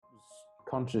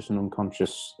conscious and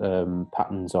unconscious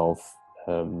patterns of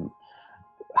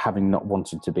having not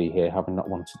wanted to be here, having not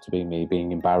wanted to be me,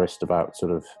 being embarrassed about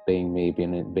sort of being me,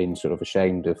 being sort of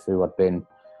ashamed of who I'd been,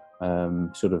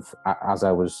 sort of as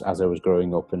I was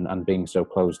growing up, and being so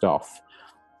closed off.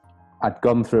 I'd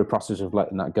gone through a process of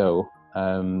letting that go,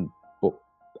 but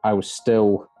I was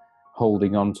still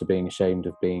holding on to being ashamed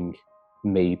of being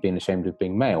me, being ashamed of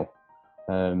being male.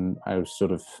 I was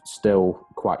sort of still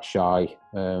quite shy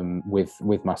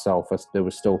with myself. There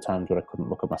were still times where I couldn't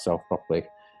look at myself properly.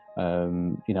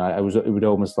 It would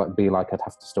almost be like I'd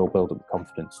have to still build up the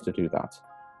confidence to do that.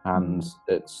 And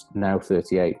it's now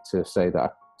 38 to say that I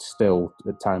still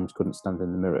at times couldn't stand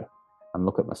in the mirror and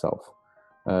look at myself.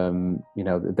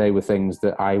 They were things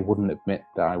that I wouldn't admit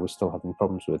that I was still having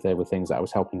problems with. They were things that I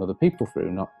was helping other people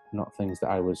through, not things that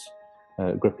I was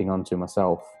gripping onto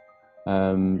myself.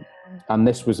 And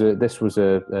this was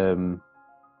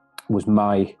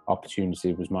my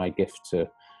opportunity, was my gift to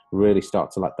really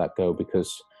start to let that go,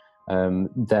 because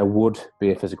there would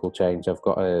be a physical change. I've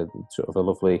got a sort of a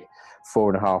lovely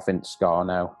 4.5-inch scar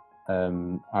now.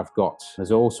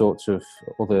 There's all sorts of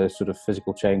other sort of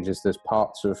physical changes. There's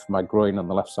parts of my groin on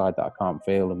the left side that I can't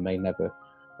feel and may never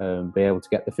be able to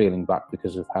get the feeling back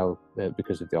because of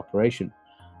the operation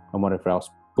and whatever else.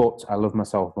 But I love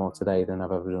myself more today than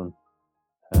I've ever done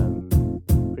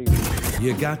previously.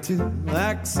 You got to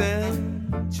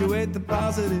accentuate the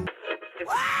positive.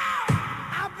 Wow,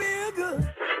 I feel good.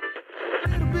 A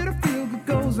little bit of feel good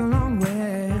goes a long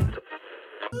way.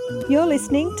 You're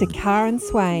listening to Karen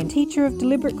Swain, teacher of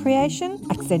deliberate creation,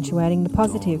 accentuating the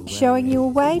positive, showing you a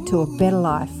way to a better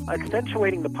life.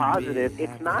 Accentuating the positive,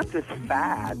 it's not just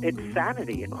fad, it's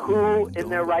sanity. Who in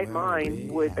their right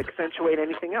mind would accentuate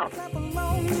anything else?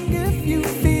 If you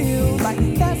feel like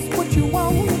that's what you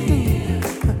want to do.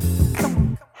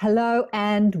 Hello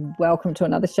and welcome to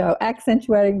another show,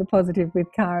 Accentuating the Positive with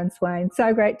Karen Swain.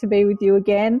 So great to be with you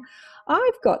again.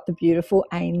 I've got the beautiful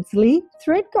Ainsley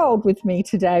Threadgold with me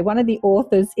today, one of the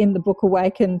authors in the book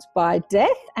Awakened by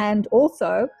Death, and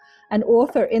also an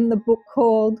author in the book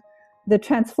called The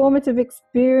Transformative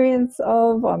Experience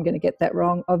of, I'm going to get that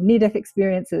wrong, of Near-Death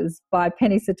Experiences by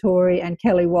Penny Sartori and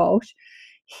Kelly Walsh.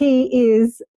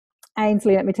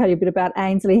 Ainsley, let me tell you a bit about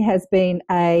Ainsley, has been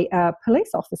a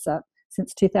police officer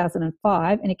since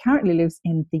 2005, and he currently lives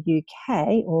in the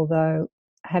UK, although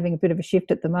having a bit of a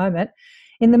shift at the moment.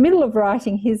 In the middle of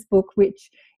writing his book, which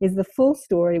is the full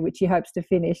story, which he hopes to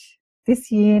finish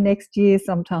this year, next year,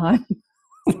 sometime.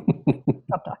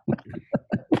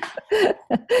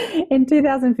 In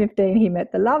 2015, he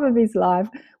met the love of his life,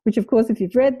 which, of course, if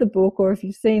you've read the book or if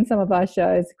you've seen some of our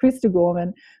shows, Krista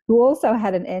Gorman, who also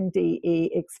had an NDE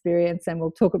experience, and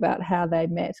we'll talk about how they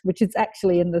met, which is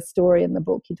actually in the story in the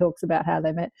book. He talks about how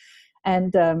they met.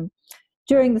 And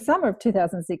during the summer of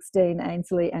 2016,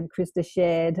 Ainsley and Krista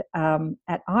shared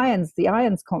at IONS, the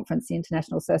IONS conference, the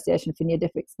International Association for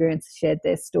Near-Death Experience, shared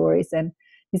their stories. And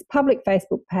his public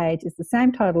Facebook page is the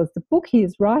same title as the book he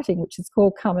is writing, which is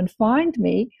called Come and Find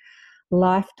Me,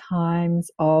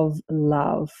 Lifetimes of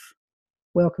Love.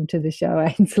 Welcome to the show,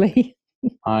 Ainsley.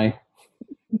 Hi.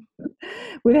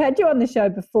 We've had you on the show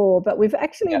before, but we've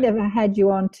actually never had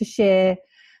you on to share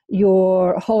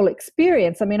your whole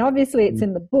experience. I mean, obviously it's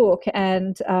in the book,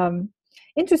 and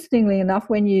interestingly enough,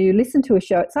 when you listen to a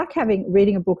show, it's like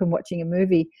reading a book and watching a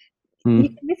movie. You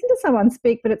can listen to someone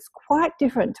speak, but it's quite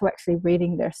different to actually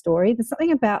reading their story. There's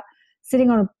something about sitting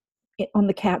on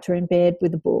the couch or in bed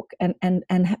with a book and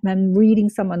reading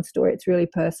someone's story. It's really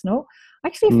personal. I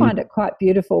actually find it quite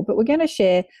beautiful, but we're going to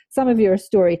share some of your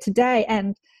story today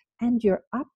and your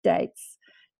updates.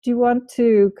 Do you want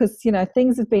to, because,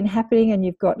 things have been happening and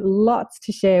you've got lots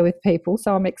to share with people,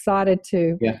 so I'm excited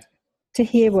to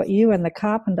hear what you and the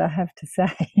carpenter have to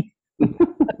say.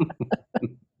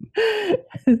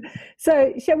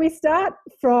 So shall we start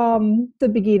from the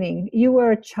beginning? You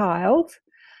were a child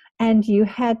and you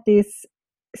had this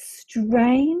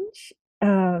strange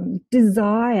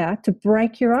desire to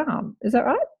break your arm. Is that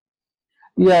right?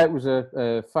 Yeah, it was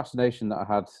a fascination that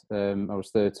I had. I was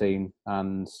 13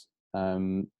 and I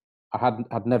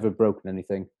had never broken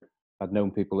anything. I'd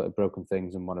known people that had broken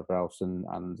things and whatever else,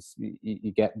 and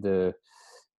you get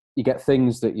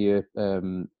things that you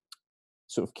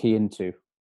sort of key into,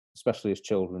 especially as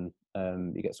children.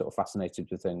 You get sort of fascinated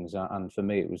with things, and for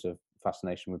me, it was a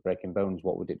fascination with breaking bones.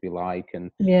 What would it be like?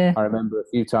 And I remember a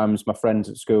few times my friends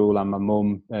at school and my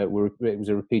mum it was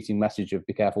a repeating message of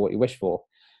 "Be careful what you wish for."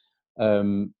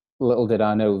 Little did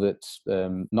I know that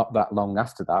not that long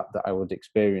after that I would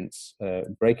experience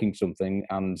breaking something,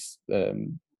 and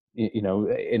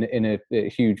in a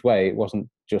huge way. It wasn't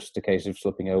just a case of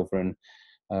slipping over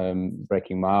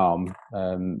breaking my arm,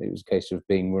 it was a case of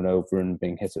being run over and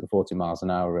being hit at 40 miles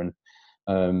an hour and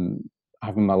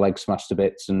having my leg smashed to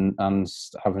bits and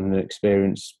having an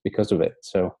experience because of it.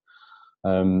 So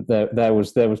there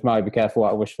was my be careful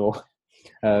what I wish for.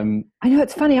 I know,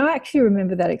 it's funny. I actually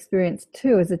remember that experience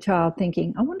too as a child,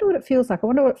 thinking, I wonder what it feels like. I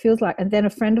wonder what it feels like. And then a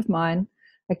friend of mine,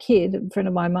 a friend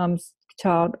of my mum's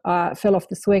child, fell off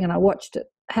the swing, and I watched it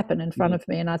happen in front of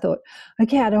me, and I thought,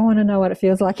 okay, I don't want to know what it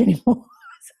feels like anymore.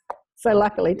 So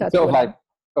luckily, touch sort wood. of like,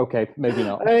 okay, maybe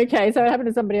not. Okay, so it happened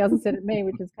to somebody else instead of me,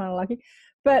 which is kind of lucky.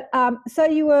 But so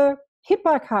you were hit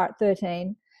by a car at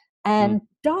 13 and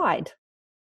died.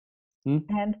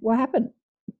 And what happened?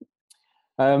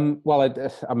 Well,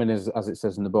 I mean, as it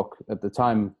says in the book, at the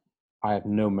time, I had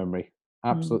no memory,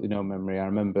 absolutely no memory. I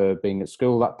remember being at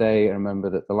school that day. I remember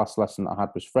that the last lesson I had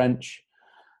was French.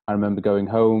 I remember going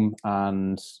home,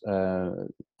 and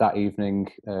that evening,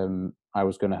 I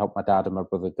was going to help my dad and my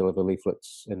brother deliver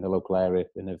leaflets in the local area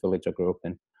in a village I grew up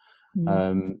in.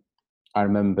 I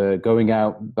remember going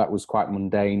out. That was quite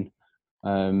mundane.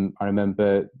 I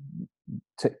remember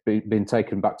being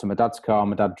taken back to my dad's car,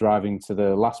 my dad driving to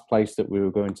the last place that we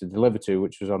were going to deliver to,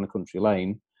 which was on a country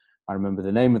lane. I remember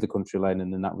the name of the country lane,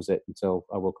 and then that was it until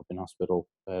I woke up in hospital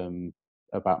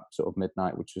about sort of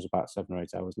midnight, which was about 7 or 8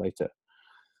 hours later.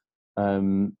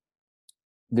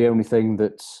 The only thing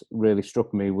that really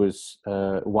struck me was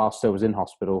whilst I was in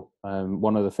hospital,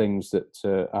 one of the things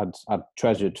that I'd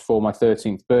treasured for my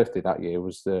 13th birthday that year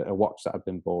was a watch that had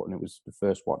been bought, and it was the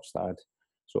first watch that I'd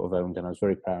sort of owned, and I was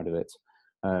very proud of it.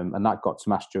 And that got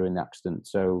smashed during the accident.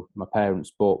 So my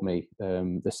parents bought me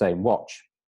the same watch,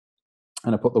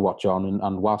 and I put the watch on,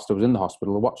 and whilst I was in the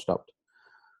hospital, the watch stopped.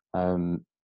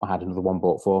 I had another one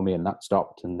bought for me, and that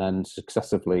stopped. And then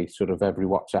successively, sort of every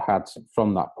watch I had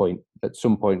from that point, at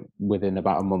some point within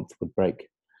about a month, would break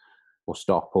or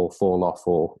stop or fall off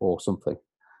or something.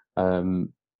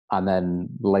 And then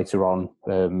later on,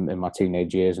 in my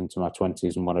teenage years, into my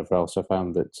 20s and whatever else, I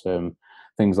found that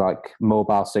things like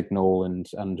mobile signal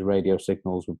and radio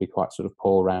signals would be quite sort of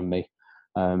poor around me.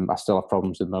 I still have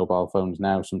problems with mobile phones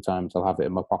now. Sometimes I'll have it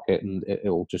in my pocket and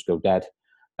it'll just go dead.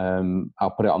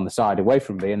 I'll put it on the side away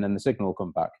from me, and then the signal will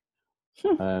come back.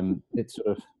 It's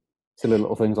sort of silly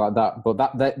little things like that. But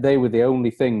they were the only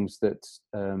things that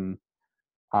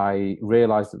I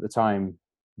realised at the time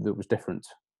that was different.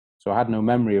 So I had no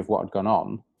memory of what had gone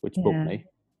on, which bugged me.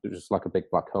 It was just like a big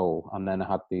black hole. And then I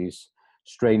had these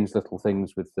strange little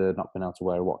things with not being able to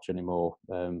wear a watch anymore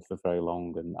for very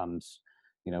long, and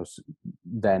you know,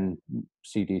 then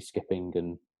CD skipping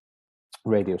and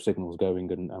radio signals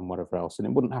going and whatever else. And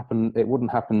it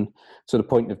wouldn't happen to the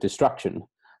point of distraction.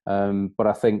 But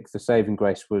I think the saving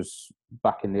grace was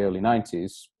back in the early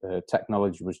 90s,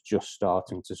 technology was just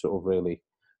starting to sort of really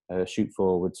shoot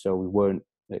forward. So we weren't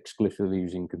exclusively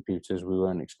using computers. We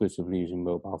weren't exclusively using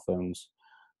mobile phones.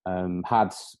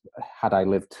 Had I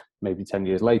lived maybe 10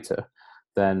 years later,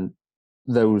 then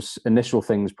those initial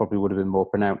things probably would have been more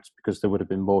pronounced, because there would have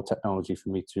been more technology for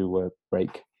me to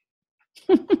break.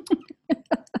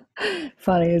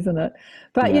 Funny, isn't it?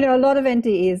 But, you know, a lot of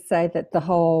NDEs say that the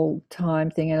whole time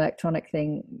thing, electronic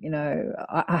thing, you know,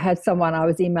 I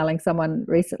was emailing someone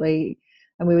recently,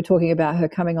 and we were talking about her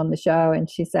coming on the show, and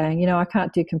she's saying, you know, I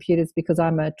can't do computers because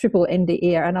I'm a triple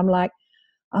NDE. And I'm like,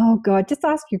 oh God, just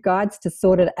ask your guides to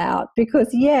sort it out,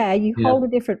 because you hold a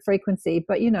different frequency,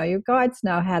 but you know, your guides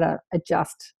know how to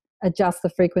adjust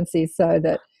the frequencies so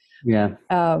that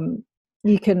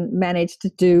you can manage to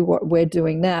do what we're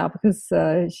doing now. Because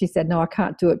she said, no, I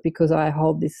can't do it because I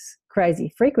hold this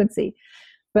crazy frequency.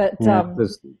 But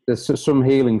there's some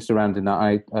healing surrounding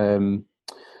that.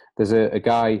 There's a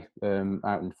guy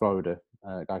out in Florida,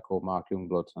 a guy called Mark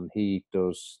Youngblood, and he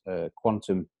does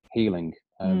quantum healing.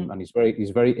 And he's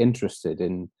very interested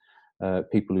in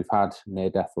people who've had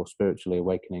near-death or spiritually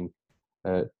awakening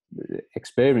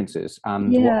experiences.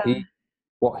 And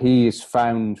what he has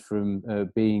found from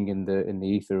being in the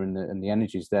ether and the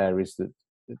energies there is that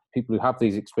people who have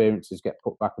these experiences get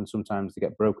put back, and sometimes they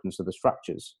get broken, so there's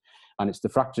fractures, and it's the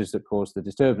fractures that cause the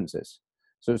disturbances.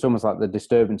 So it's almost like the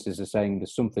disturbances are saying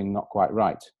there's something not quite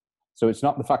right. So it's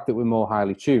not the fact that we're more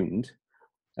highly tuned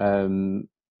and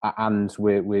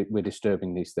we're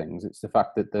disturbing these things. It's the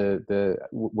fact that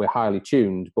we're highly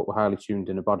tuned, but we're highly tuned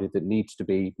in a body that needs to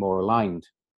be more aligned.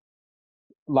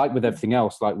 Like with everything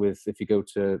else, like with, if you go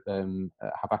to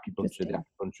have acupuncture, the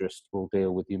acupuncturist will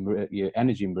deal with your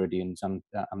energy meridians and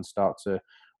start to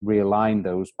realign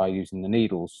those by using the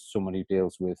needles. Someone who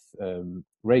deals with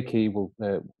Reiki will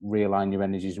realign your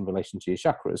energies in relation to your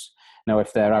chakras. Now,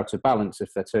 if they're out of balance,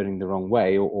 if they're turning the wrong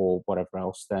way or whatever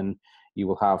else, then you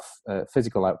will have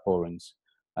physical outpourings.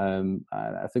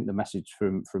 I think the message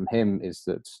from him is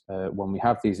that when we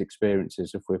have these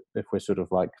experiences, if we're sort of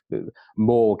like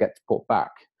more get put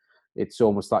back, it's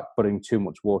almost like putting too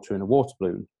much water in a water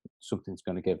balloon. Something's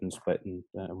going to give and split and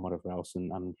whatever else.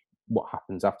 And what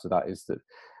happens after that is that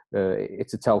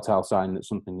it's a telltale sign that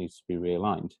something needs to be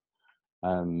realigned.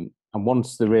 And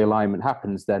once the realignment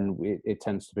happens, then it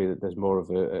tends to be that there's more of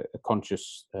a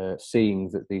conscious seeing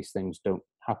that these things don't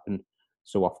happen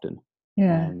so often.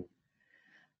 Yeah.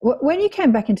 When you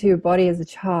came back into your body as a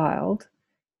child,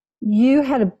 you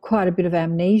had quite a bit of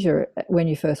amnesia when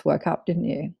you first woke up, didn't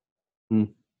you?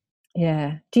 Mm.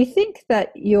 Yeah. Do you think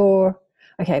that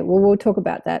okay, well, we'll talk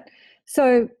about that.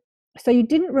 So you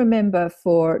didn't remember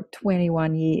for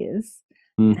 21 years.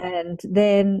 And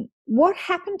then what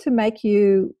happened to make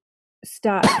you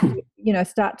start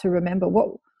to remember?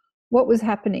 What was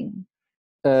happening?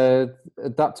 At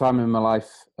that time in my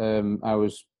life, I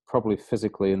was probably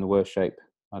physically in the worst shape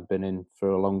I'd been in for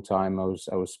a long time. I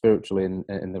was spiritually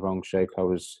in the wrong shape. I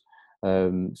was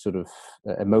sort of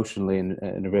emotionally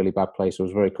in a really bad place. I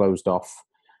was very closed off.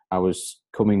 I was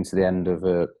coming to the end of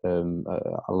a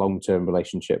long-term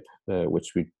relationship,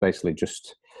 which we basically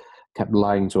just kept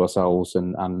lying to ourselves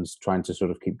and trying to sort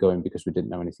of keep going because we didn't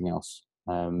know anything else.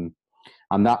 And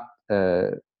that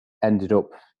ended up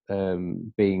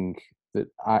being that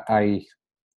I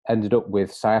ended up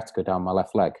with sciatica down my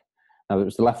left leg. Now, it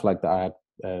was the left leg that I had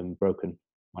broken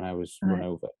when I was run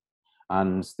over.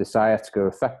 And the sciatica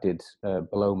affected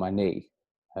below my knee,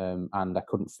 and I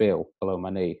couldn't feel below my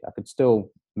knee. I could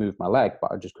still move my leg,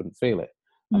 but I just couldn't feel it.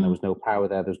 And there was no power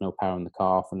there. There was no power in the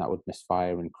calf, and that would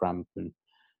misfire and cramp and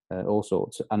all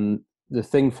sorts. And the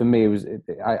thing for me was,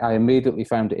 I immediately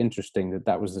found it interesting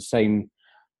that was the same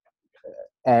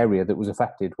area that was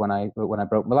affected when I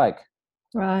broke my leg.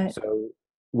 Right. So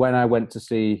when I went to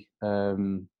see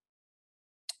my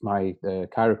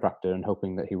chiropractor and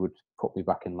hoping that he would put me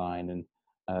back in line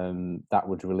and that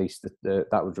would release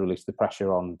the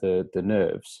pressure on the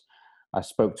nerves, I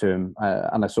spoke to him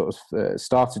and I sort of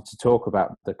started to talk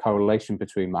about the correlation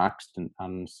between my accident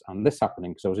and this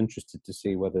happening, because I was interested to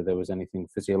see whether there was anything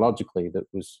physiologically that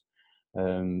was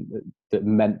that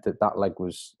meant that leg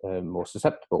was more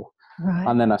susceptible. Right.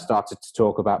 And then I started to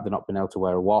talk about the not being able to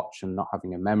wear a watch and not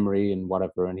having a memory and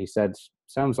whatever. And he said,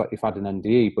 "Sounds like you've had an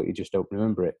NDE, but you just don't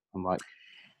remember it." I'm like,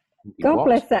 God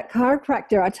bless that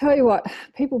chiropractor. I tell you what,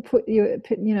 people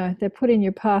they're put in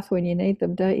your path when you need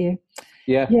them, don't you?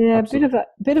 Yeah. Yeah, absolutely.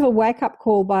 bit of a wake up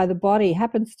call by the body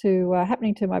happening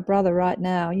to my brother right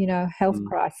now. Health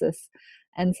crisis,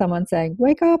 and someone saying,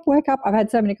 "Wake up, wake up." I've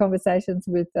had so many conversations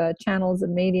with channels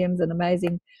and mediums and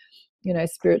amazing,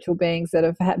 spiritual beings that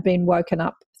have been woken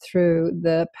up through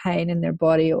the pain in their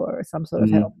body or some sort of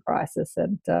health crisis,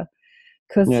 and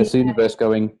because it's the universe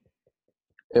going,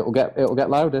 it'll get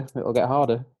louder, it'll get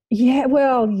harder. Yeah,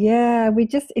 well, yeah,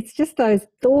 it's just those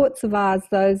thoughts of ours,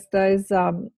 those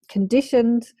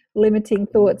conditioned, limiting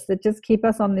thoughts that just keep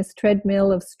us on this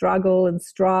treadmill of struggle and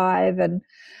strive and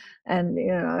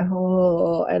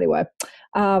anyway.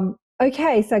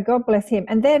 Okay, so God bless him.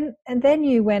 And then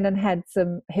you went and had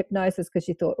some hypnosis because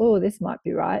you thought, oh, this might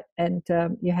be right. And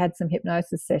you had some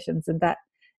hypnosis sessions, and that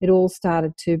it all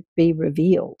started to be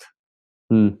revealed.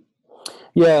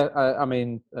 Yeah, I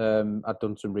mean, I'd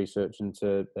done some research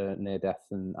into near death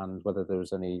and whether there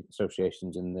was any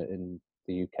associations in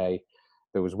the UK.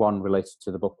 There was one related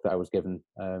to the book that I was given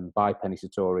by Penny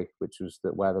Satori, which was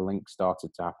where the link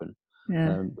started to happen.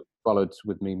 Yeah. Followed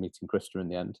with me meeting Krista in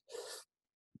the end.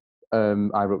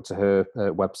 I wrote to her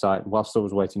website, and whilst I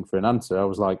was waiting for an answer, I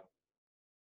was like,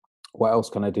 what else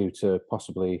can I do to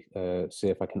possibly see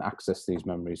if I can access these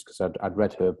memories? Because I'd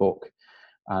read her book.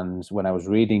 And when I was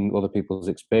reading other people's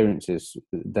experiences,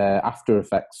 their after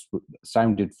effects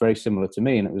sounded very similar to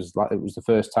me. And it was the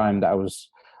first time that I was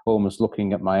almost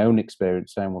looking at my own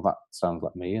experience saying, well, that sounds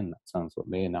like me, and that sounds like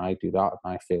me, and I do that,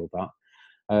 and I feel that.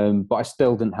 But I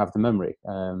still didn't have the memory.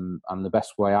 And the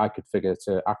best way I could figure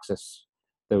to access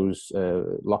those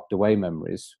locked away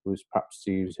memories was perhaps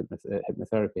to use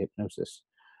hypnosis.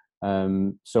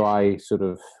 So I sort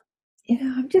of...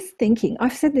 I'm just thinking,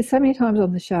 I've said this so many times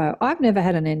on the show, I've never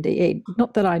had an NDE,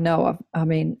 not that I know of. I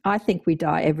mean, I think we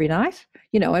die every night,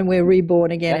 and we're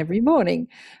reborn again every morning.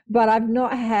 But I've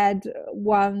not had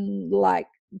one like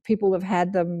people have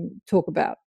had them talk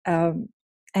about. And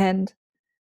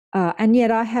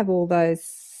yet I have all those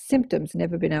symptoms,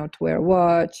 never been able to wear a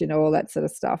watch, all that sort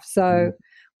of stuff. So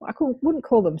I wouldn't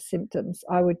call them symptoms.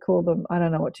 I would call them, I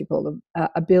don't know what you call them,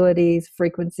 abilities,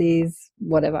 frequencies,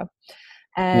 whatever.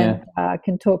 And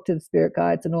can talk to the spirit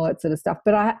guides and all that sort of stuff.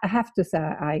 But I have to say,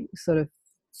 I sort of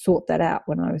sort that out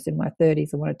when I was in my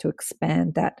 30s. I wanted to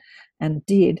expand that and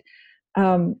did.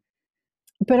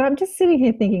 But I'm just sitting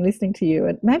here thinking, listening to you,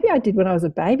 and maybe I did when I was a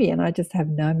baby and I just have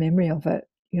no memory of it.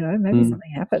 Maybe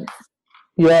something happened.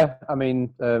 Yeah, I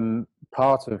mean,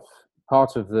 part of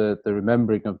the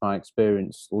remembering of my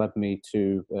experience led me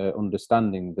to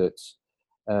understanding that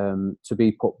to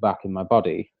be put back in my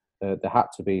body, there had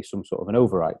to be some sort of an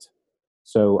overwrite.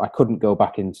 So I couldn't go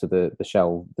back into the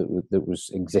shell that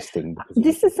was existing.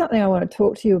 This is something I want to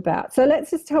talk to you about. So let's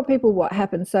just tell people what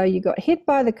happened. So you got hit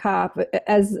by the car,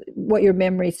 as what your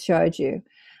memories showed you.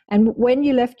 And when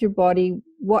you left your body,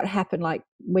 what happened? Like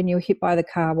when you were hit by the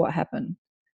car, what happened?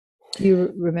 Do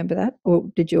you remember that? Or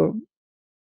did you?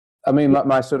 I mean,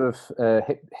 my sort of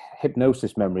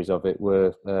hypnosis memories of it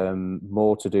were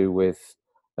more to do with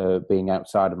being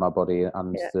outside of my body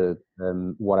and the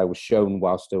what I was shown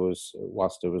whilst I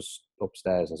was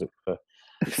upstairs, as it were,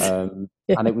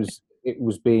 and it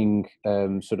was being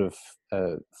sort of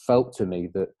felt to me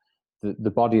that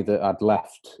the body that I'd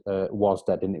left was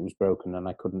dead and it was broken, and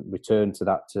I couldn't return to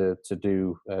that to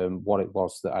do what it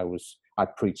was that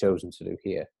I'd pre-chosen to do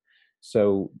here.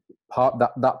 So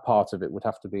that part of it would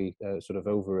have to be sort of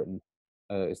overwritten.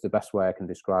 Is the best way I can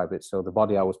describe it. So the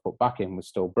body I was put back in was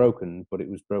still broken, but it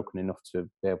was broken enough to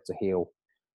be able to heal,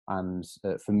 and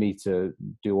for me to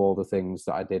do all the things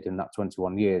that I did in that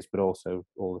 21 years, but also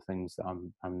all the things that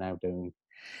I'm now doing.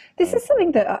 This is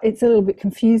something that it's a little bit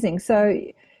confusing. So,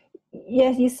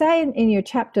 yes, you say in your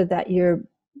chapter that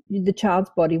the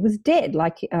child's body was dead,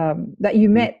 like that you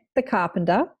met the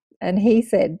carpenter, and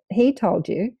he told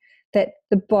you that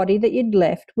the body that you'd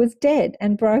left was dead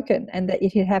and broken, and that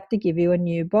he'd have to give you a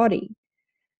new body.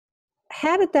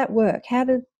 How did that work? How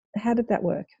did that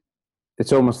work?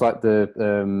 It's almost like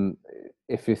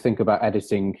if you think about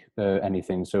editing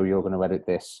anything, so you're going to edit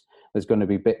this, there's going to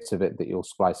be bits of it that you'll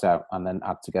splice out and then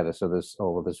add together. So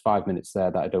there's 5 minutes there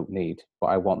that I don't need, but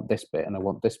I want this bit and I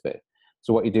want this bit.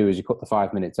 So what you do is you cut the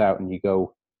 5 minutes out and you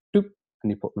go, doop,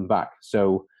 and you put them back.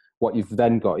 So what you've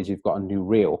then got is you've got a new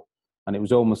reel. And it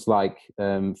was almost like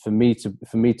for me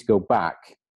to go back.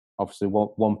 Obviously,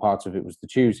 one part of it was the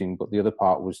choosing, but the other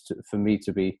part was for me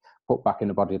to be put back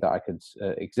in a body that I could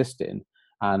exist in.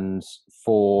 And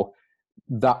for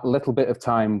that little bit of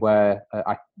time where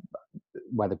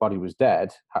the body was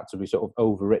dead, had to be sort of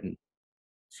overwritten.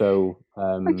 So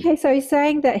okay, so he's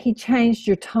saying that he changed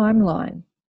your timeline.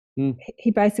 He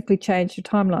basically changed your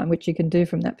timeline, which you can do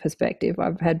from that perspective.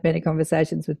 I've had many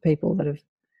conversations with people that have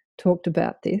talked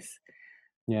about this.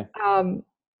 Yeah.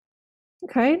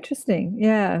 Okay, interesting.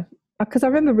 Yeah, because I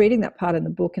remember reading that part in the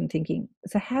book and thinking,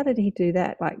 so how did he do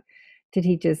that? Like, did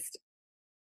he just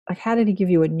how did he give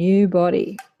you a new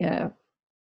body? Yeah.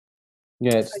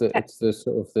 Yeah, it's the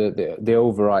sort of the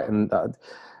overwrite, and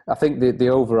I think the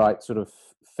overwrite sort of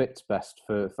fits best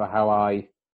for how I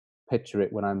picture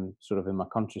it when I'm sort of in my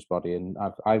conscious body. And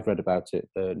I've read about it.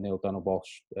 Neil Donald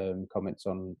Walsh comments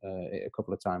on it a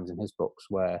couple of times in his books,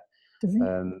 where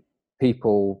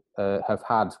people have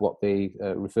had what they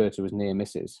refer to as near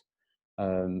misses,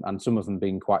 and some of them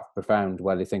being quite profound,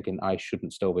 where they're thinking, I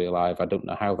shouldn't still be alive. I don't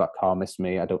know how that car missed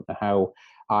me. I don't know how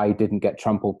I didn't get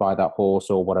trampled by that horse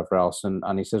or whatever else. And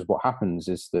he says what happens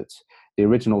is that the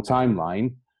original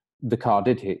timeline, the car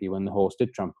did hit you and the horse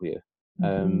did trample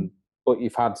you. But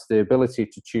you've had the ability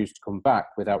to choose to come back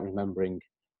without remembering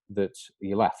that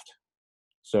you left.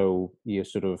 So you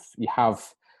have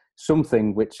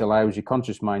something which allows your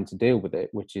conscious mind to deal with it,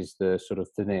 which is the sort of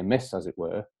the near miss, as it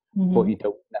were. But you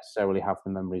don't necessarily have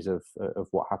the memories of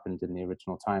what happened in the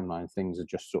original timeline. Things are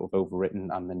just sort of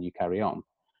overwritten, and then you carry on.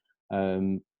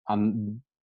 And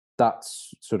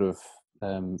that's sort of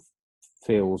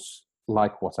feels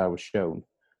like what I was shown,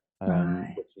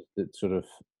 which is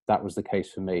that was the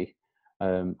case for me.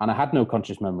 And I had no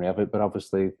conscious memory of it, but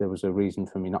obviously there was a reason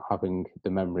for me not having the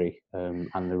memory,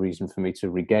 and the reason for me to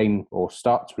regain or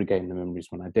start to regain the memories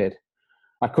when I did.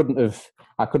 I couldn't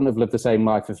have lived the same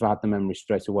life if I had the memory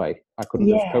straight away. I couldn't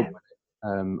have coped with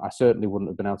it. I certainly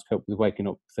wouldn't have been able to cope with waking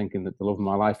up thinking that the love of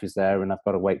my life is there and I've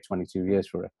got to wait 22 years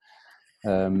for it.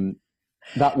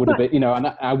 That would have been, and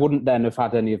I wouldn't then have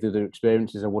had any of the other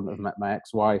experiences. I wouldn't have met my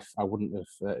ex-wife. I wouldn't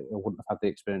have had the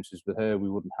experiences with her. We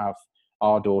wouldn't have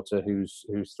our daughter who's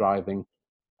thriving.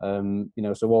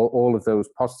 So all of those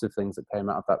positive things that came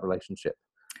out of that relationship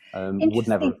would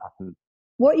never have happened.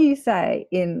 What you say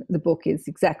in the book is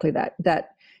exactly that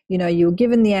you were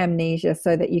given the amnesia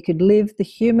so that you could live the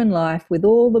human life with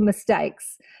all the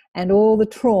mistakes and all the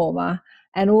trauma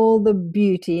and all the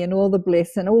beauty and all the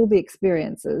bliss and all the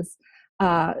experiences,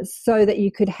 so that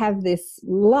you could have this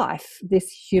life, this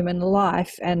human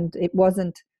life, and it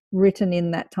wasn't written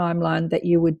in that timeline that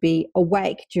you would be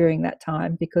awake during that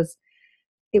time, because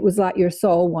it was like your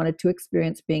soul wanted to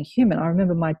experience being human. I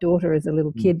remember my daughter as a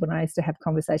little kid, when I used to have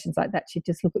conversations like that, she'd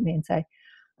just look at me and say,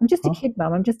 I'm just a kid,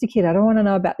 Mum. I'm just a kid. I don't want to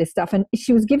know about this stuff. And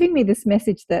she was giving me this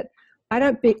message that I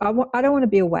don't want to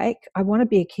be awake. I want to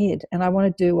be a kid, and I want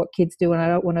to do what kids do, and I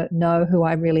don't want to know who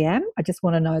I really am. I just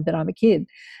want to know that I'm a kid.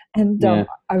 And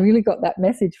I really got that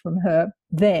message from her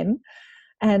then.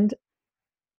 And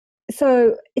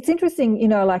so it's interesting, you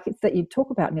know, like it's that you talk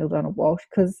about Neale Donald Walsch,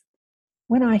 because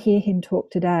when I hear him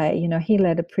talk today, you know, he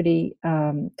led a pretty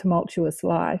tumultuous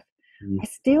life. I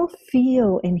still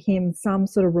feel in him some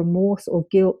sort of remorse or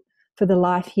guilt for the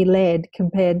life he led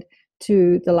compared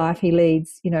to the life he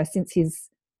leads, you know, since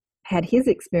he's had his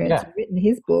experience and written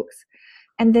his books.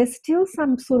 And there's still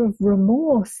some sort of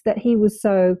remorse that he was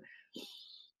so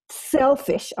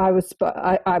selfish, I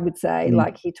would say,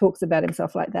 like he talks about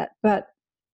himself like that. But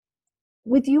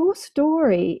with your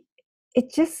story,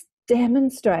 it just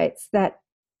demonstrates that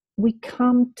we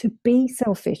come to be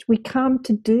selfish. We come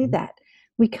to do that.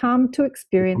 We come to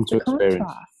experience the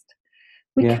contrast.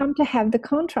 We come to have the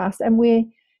contrast, and we're,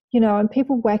 you know, and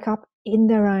people wake up in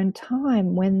their own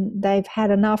time when they've had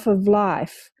enough of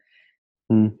life.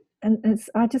 And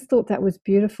I just thought that was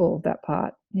beautiful, that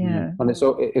part. Yeah. And it's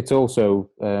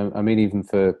also, I mean, even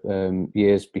for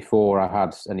years before I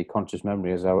had any conscious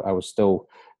memories, I was still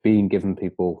being given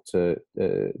people to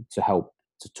help,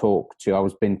 to talk to. I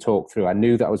was being talked through. I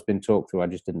knew that I was being talked through. I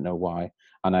just didn't know why.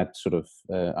 And I'd sort of,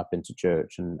 I've been to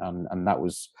church, and that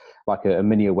was like a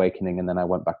mini awakening. And then I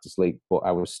went back to sleep, but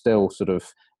I was still sort of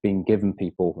being given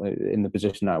people in the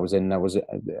position I was in. I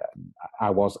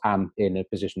am in a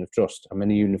position of trust. I'm in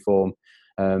a uniform,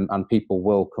 and people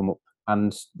will come up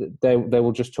and they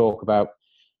will just talk about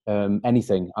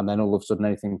anything, and then all of a sudden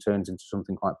anything turns into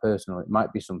something quite personal. It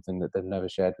might be something that they've never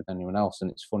shared with anyone else,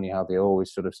 and it's funny how they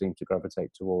always sort of seem to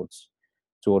gravitate towards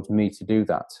me to do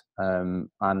that.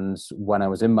 And when I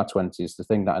was in my 20s, the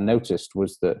thing that I noticed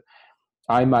was that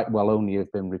I might well only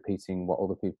have been repeating what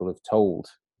other people have told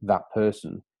that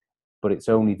person, but it's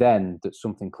only then that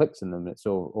something clicks in them. It's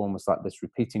almost like this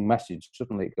repeating message.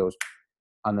 Suddenly it goes,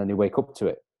 and then they wake up to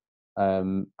it.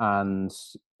 And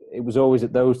it was always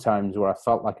at those times where I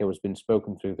felt like I was being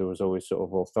spoken through. There was always sort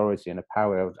of authority and a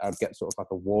power. I'd get sort of like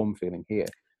a warm feeling here,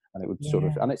 and it would sort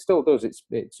of, and it still does.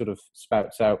 It sort of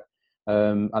spouts out.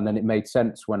 And then it made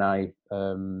sense when I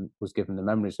was given the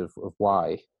memories of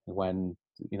why, when,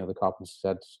 you know, the carpenter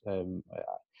said,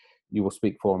 you will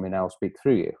speak for me and I'll speak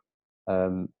through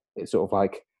you. It's sort of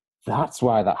like, that's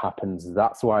why that happens.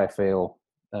 That's why I feel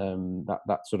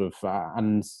that sort of,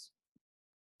 and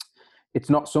it's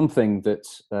not something that,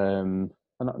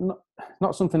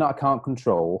 not something that I can't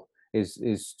control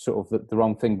is sort of the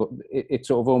wrong thing, but it's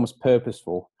sort of almost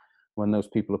purposeful when those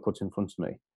people are put in front of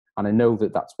me. And I know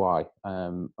that that's why.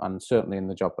 And certainly in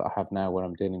the job that I have now, where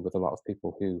I'm dealing with a lot of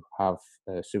people who have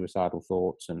suicidal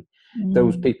thoughts, and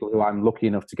those people who I'm lucky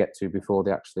enough to get to before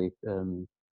they actually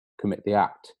commit the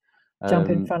act. Jump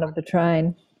in front of the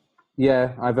train.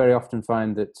 Yeah, I very often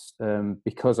find that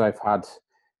because I've had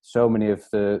so many of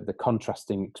the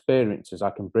contrasting experiences,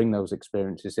 I can bring those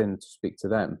experiences in to speak to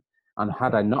them. And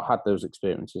had I not had those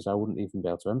experiences, I wouldn't even be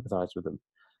able to empathise with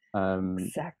them.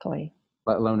 Exactly.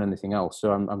 Let alone anything else.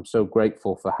 So I'm so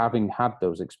grateful for having had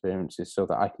those experiences, so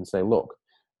that I can say, look,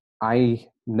 I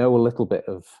know a little bit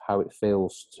of how it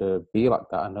feels to be like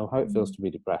that. I know how it feels to be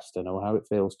depressed. I know how it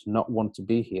feels to not want to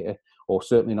be here, or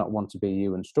certainly not want to be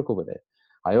you and struggle with it.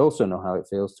 I also know how it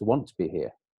feels to want to be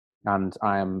here. And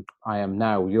I am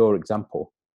now your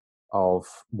example of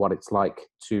what it's like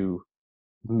to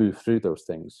move through those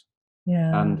things.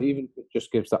 Yeah. And even if it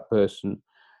just gives that person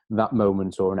that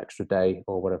moment or an extra day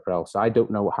or whatever else, I don't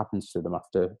know what happens to them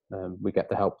after we get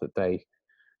the help that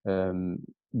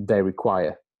they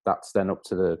require. That's then up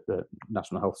to the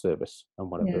National Health Service and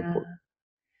whatever. Yeah. But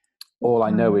all I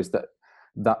know is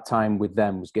that time with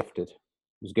them was gifted.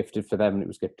 It was gifted for them, and it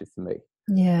was gifted for me.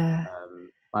 Yeah.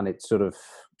 And it sort of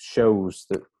shows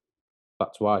that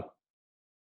that's why.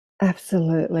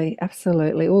 Absolutely,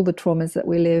 absolutely. All the traumas that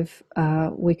we live,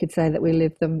 we could say that we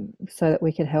live them so that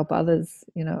we could help others,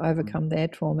 you know, overcome their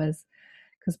traumas.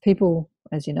 Because people,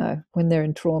 as you know, when they're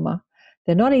in trauma,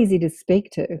 they're not easy to speak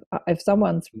to. If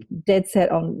someone's dead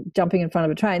set on jumping in front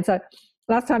of a train. So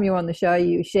last time you were on the show,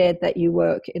 you shared that you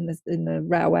work in the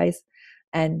railways,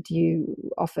 and you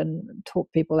often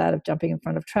talk people out of jumping in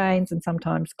front of trains, and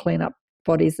sometimes clean up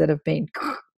bodies that have been,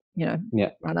 you know,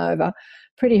 run over.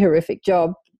 Pretty horrific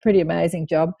job. Pretty amazing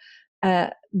job.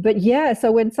 But yeah,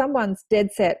 so when someone's dead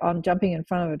set on jumping in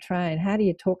front of a train, how do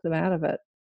you talk them out of it?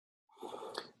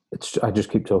 I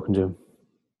just keep talking to them.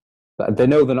 they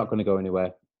know they're not going to go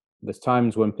anywhere. There's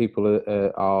times when people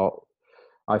are.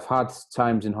 I've had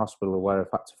times in hospital where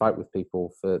I've had to fight with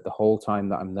people for the whole time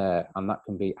that I'm there, and that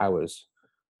can be hours.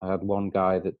 I had one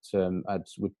guy that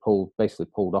basically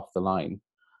pulled off the line,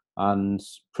 and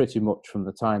pretty much from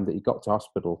the time that he got to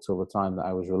hospital till the time that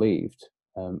I was relieved,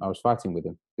 I was fighting with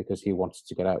him because he wanted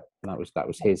to get out, and that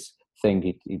was his thing.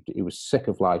 He was sick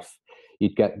of life.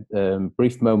 You'd get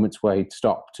brief moments where he'd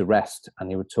stop to rest, and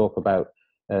he would talk about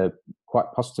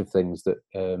quite positive things that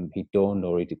he'd done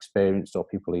or he'd experienced or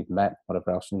people he'd met,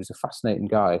 whatever else. And he was a fascinating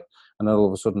guy. And then all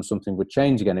of a sudden something would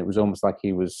change again. It was almost like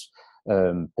he was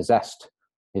possessed.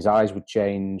 His eyes would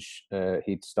change.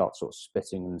 He'd start sort of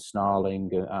spitting and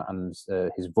snarling, and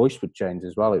his voice would change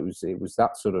as well. It was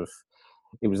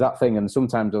that thing. And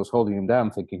sometimes I was holding him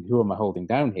down, thinking, "Who am I holding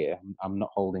down here? I'm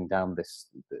not holding down this.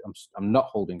 I'm not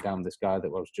holding down this guy that I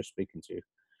was just speaking to."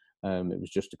 It was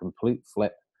just a complete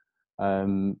flip.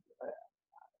 And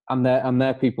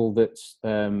they're people that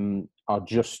are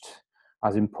just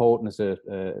as important as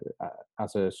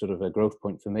a sort of a growth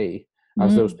point for me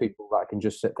as those people that I can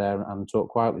just sit there and talk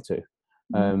quietly to.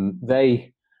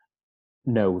 They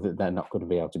know that they're not going to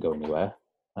be able to go anywhere.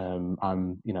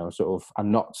 I'm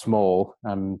not small.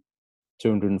 I'm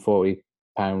 240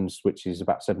 pounds, which is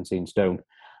about 17 stone.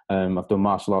 I've done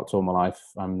martial arts all my life.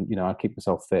 I keep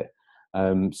myself fit.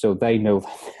 So they know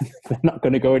they're not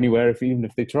going to go anywhere even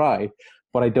if they try,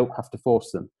 but I don't have to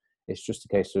force them. It's just a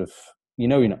case of, you're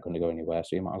not going to go anywhere,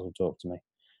 so you might as well talk to me.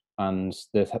 And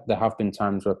there have been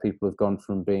times where people have gone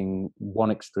from being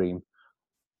one extreme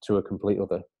to a complete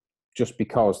other, just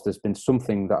because there's been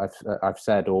something that I've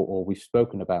said or we've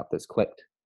spoken about that's clicked.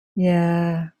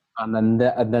 Yeah. And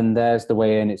then there's the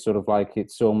way in. It's sort of like,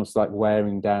 it's almost like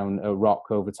wearing down a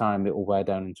rock over time. It will wear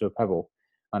down into a pebble.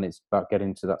 And it's about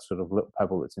getting to that sort of little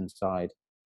pebble that's inside.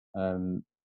 And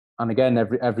again,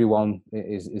 everyone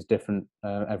is different.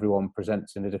 Everyone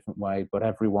presents in a different way, but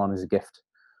everyone is a gift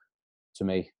to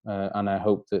me. And I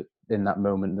hope that in that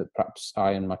moment that perhaps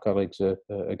I and my colleagues are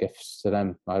gifts to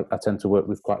them. I tend to work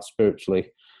with quite spiritually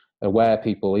aware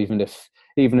people, even if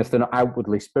they're not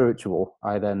outwardly spiritual.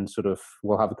 I then sort of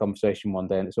will have a conversation one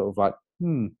day, and it's sort of like,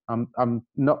 I'm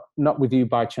not with you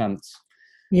by chance.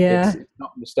 Yeah. It's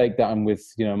not a mistake that I'm with,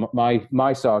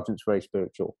 my sergeant's very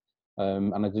spiritual,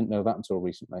 and I didn't know that until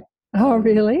recently. Oh,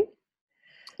 really?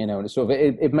 And it's sort of,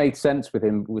 it made sense with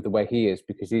him, with the way he is,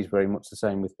 because he's very much the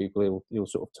same with people. He'll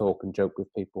sort of talk and joke with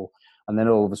people, and then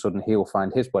all of a sudden he'll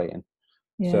find his way in.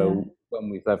 Yeah. So when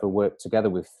we've ever worked together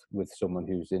with someone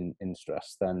who's in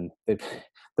stress, then they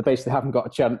basically haven't got a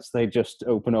chance. They just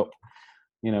open up.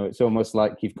 It's almost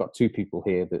like you've got two people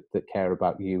here that care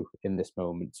about you in this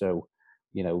moment. So,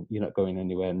 you're not going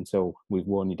anywhere until we've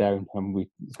worn you down, and we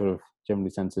sort of generally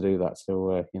tend to do that.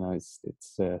 So,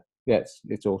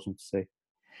 it's awesome to see.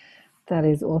 That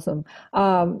is awesome.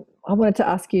 I wanted to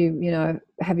ask you,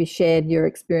 have you shared your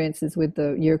experiences with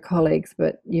your colleagues,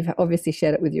 but you've obviously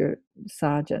shared it with your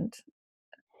sergeant.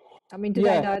 I mean, do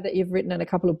they know that you've written in a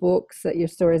couple of books, that your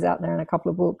story's out there in a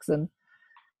couple of books? And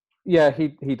yeah,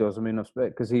 he does. I mean,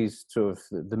 because he's sort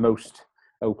of the most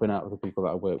open out of the people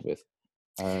that I work with.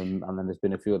 And then there's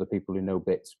been a few other people who know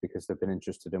bits because they've been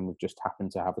interested, and we've just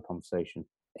happened to have a conversation.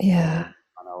 Yeah.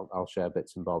 And I'll share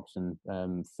bits and bobs. And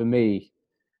for me,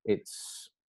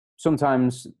 it's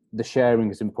sometimes the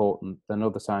sharing is important, then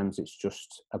other times it's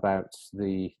just about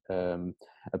the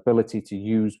ability to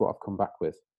use what I've come back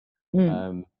with.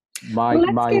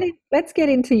 Let's get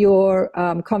into your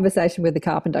conversation with the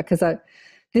carpenter, because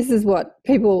this is what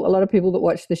a lot of people that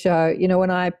watch the show, when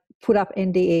I put up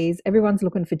NDEs, everyone's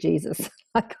looking for Jesus.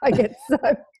 Like I get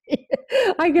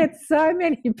so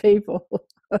many people,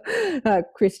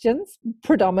 Christians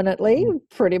predominantly,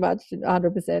 pretty much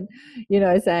 100%,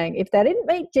 saying if they didn't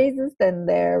meet Jesus, then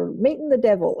they're meeting the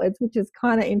devil. Which is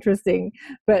kind of interesting.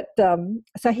 But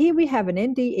so here we have an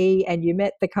NDE, and you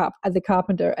met the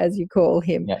carpenter, as you call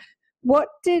him. Yeah. What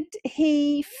did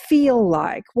he feel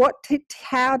like?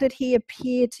 How did he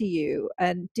appear to you?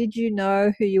 And did you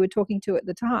know who you were talking to at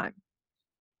the time?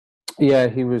 Yeah,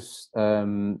 he was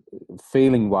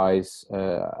feeling wise,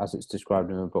 as it's described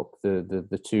in the book.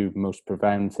 The two most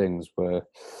profound things were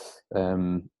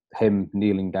him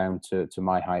kneeling down to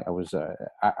my height. I was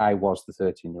the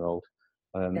 13-year-old.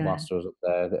 Whilst I was up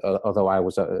there, although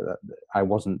I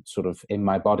wasn't sort of in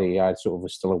my body, I sort of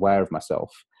was still aware of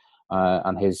myself.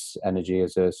 And his energy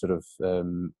as a sort of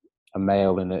a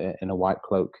male in a white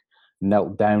cloak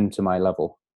knelt down to my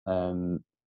level,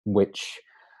 which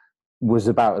was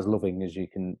about as loving as you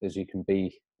can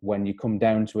be when you come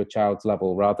down to a child's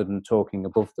level, rather than talking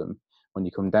above them. when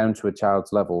you come down to a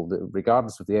child's level, that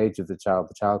regardless of the age of the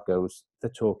child goes,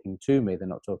 they're talking to me, they're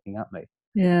not talking at me.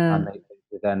 Yeah. And they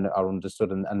then are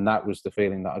understood. And that was the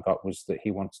feeling that I got, was that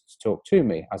he wanted to talk to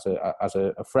me as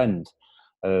a friend.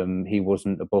 He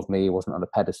wasn't above me, he wasn't on a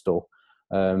pedestal.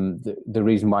 The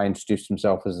reason why I introduced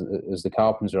himself as the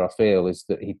carpenter, I feel, is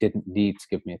that he didn't need to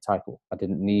give me a title. I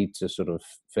didn't need to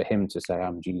for him to say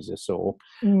I'm Jesus or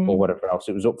whatever else.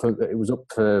 It was up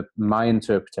for my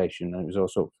interpretation, and it was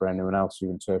also up for anyone else who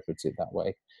interprets it that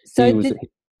way. So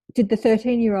did the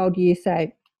 13-year-old you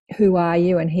say, "Who are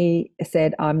you?" and he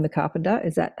said, "I'm the carpenter"?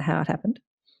 Is that how it happened?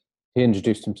 He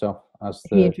introduced himself as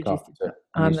the carpenter.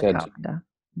 I'm the carpenter.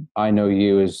 I know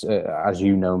you as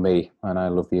you know me, and I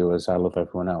love you as I love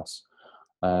everyone else.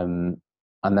 And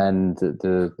then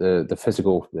the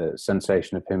physical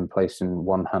sensation of him placing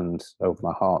one hand over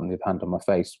my heart and the other hand on my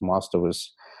face whilst I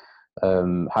was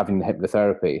having the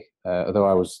hypnotherapy. Although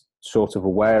I was sort of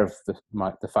aware of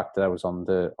the fact that I was on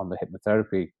the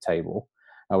hypnotherapy table,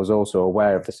 I was also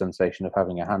aware of the sensation of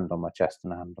having a hand on my chest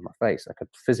and a hand on my face. I could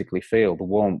physically feel the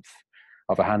warmth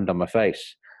of a hand on my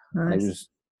face. Nice. And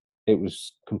it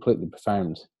was completely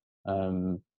profound,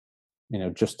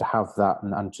 just to have that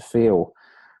and to feel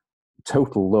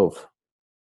total love,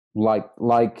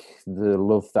 like the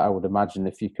love that I would imagine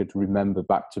if you could remember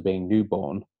back to being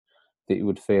newborn, that you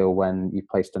would feel when you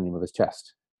placed on your mother's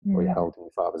chest or you held in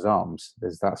your father's arms.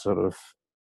 There's that sort of,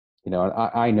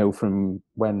 I know from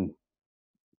when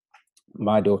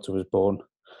my daughter was born,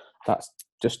 that's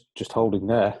just holding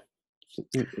there.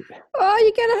 Oh,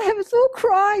 you're going to have us all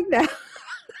crying now.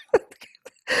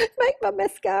 Make my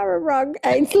mascara rung,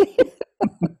 Ainsley.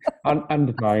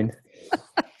 and mine.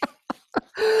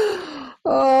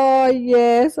 Oh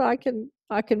yes, I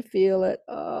can feel it.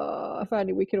 Oh, if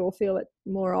only we could all feel it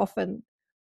more often.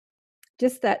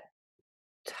 Just that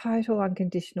total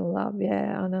unconditional love.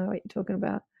 Yeah, I know what you're talking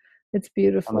about. It's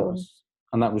beautiful.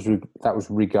 And that was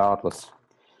regardless.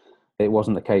 It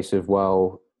wasn't a case of,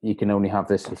 well, you can only have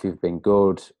this if you've been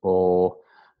good, or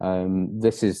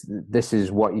this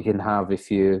is what you can have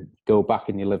if you go back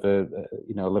and you live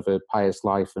a pious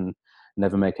life and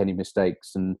never make any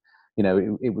mistakes. And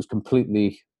it was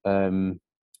completely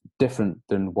different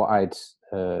than what I'd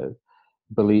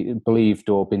believed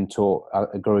or been taught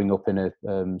growing up in a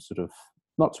sort of,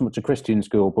 not so much a Christian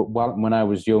school, but when I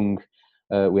was young,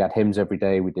 we had hymns every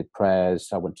day, we did prayers,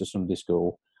 I went to Sunday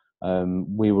school.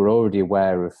 We were already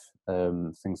aware of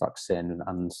things like sin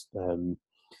and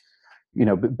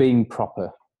being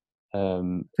proper.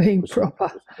 Being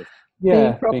proper.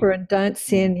 Being proper and don't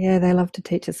sin. Yeah, they love to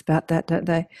teach us about that, don't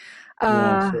they?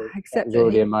 Except that was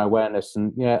already in my awareness,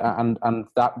 and and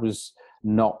that was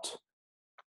not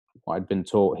what I'd been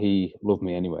taught. He loved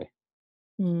me anyway.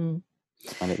 Mm.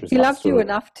 And it was he loved you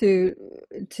enough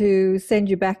to send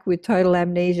you back with total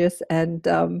amnesia and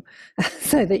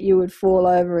so that you would fall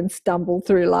over and stumble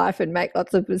through life and make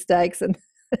lots of mistakes and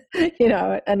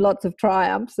and lots of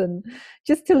triumphs, and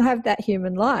just to have that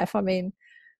human life. I mean,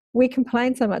 we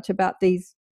complain so much about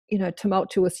these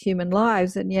tumultuous human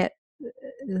lives, and yet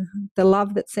the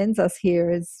love that sends us here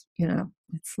is,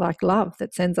 it's like love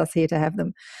that sends us here to have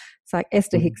them. It's like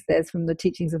Esther Hicks says from the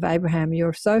Teachings of Abraham,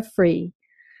 you're so free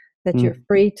that you're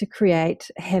free to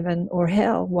create heaven or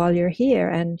hell while you're here.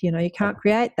 And, you can't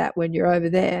create that when you're over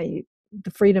there.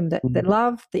 The freedom that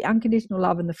love, the unconditional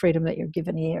love and the freedom that you're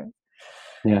given here.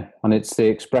 Yeah, and it's the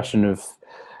expression of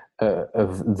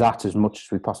that as much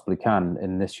as we possibly can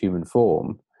in this human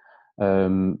form,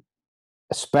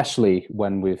 especially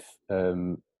when we've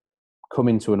come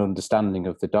into an understanding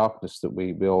of the darkness that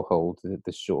we all hold,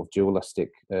 this sort of dualistic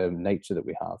nature that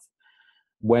we have.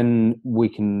 When we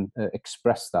can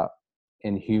express that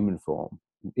in human form,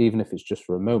 even if it's just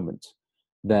for a moment,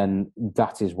 then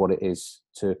that is what it is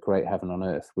to create heaven on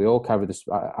earth. We all carry this.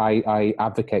 I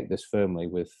advocate this firmly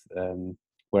with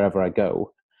wherever I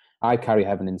go. I carry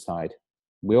heaven inside.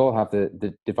 We all have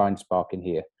the divine spark in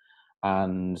here.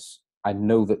 And I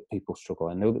know that people struggle.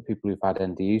 I know that people who've had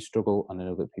NDE struggle, and I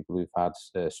know that people who've had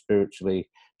spiritually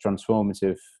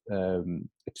transformative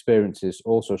experiences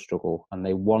also struggle, and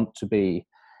they want to be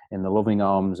in the loving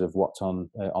arms of what's on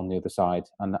the other side.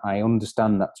 And I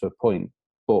understand that to a point,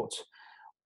 but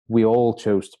we all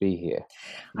chose to be here.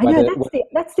 I know,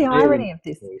 that's the irony of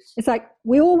this. It's like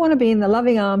we all want to be in the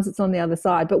loving arms that's on the other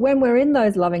side, but when we're in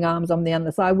those loving arms on the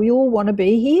other side, we all want to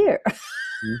be here.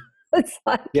 It's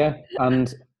like, yeah,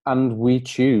 and we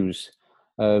choose.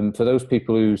 For those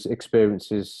people whose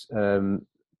experiences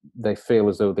they feel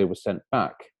as though they were sent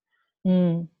back.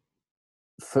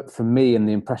 For me, and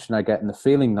the impression I get and the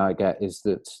feeling that I get is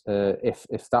that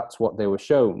if that's what they were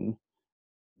shown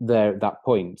there at that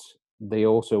point, they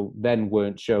also then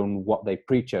weren't shown what they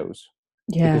pre-chose.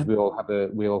 Yeah. Because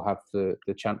we all have the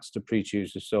chance to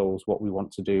pre-choose as souls what we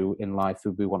want to do in life,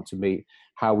 who we want to meet,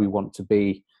 how we want to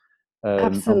be,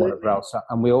 and whatever else.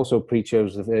 And we also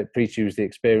pre-choose the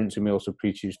experience, and we also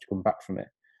pre-choose to come back from it.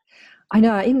 I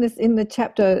know in the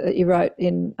chapter that you wrote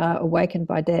in Awakened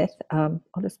by Death, I'll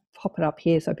just pop it up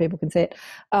here so people can see it.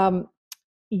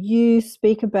 You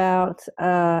speak about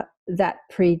that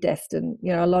predestined.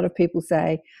 You know, a lot of people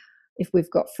say, if we've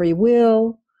got free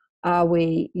will, are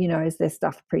we, you know, is there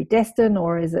stuff predestined,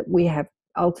 or is it we have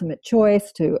ultimate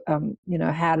choice to, you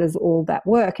know, how does all that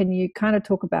work? And you kind of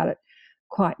talk about it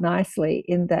quite nicely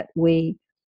in that we,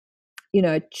 you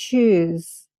know,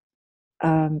 choose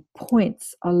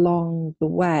points along the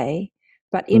way,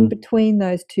 but in between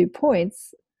those 2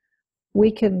 points,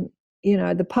 we can, you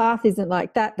know, the path isn't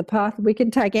like that. The path, we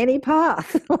can take any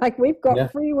path. Like we've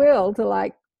got free will to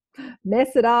like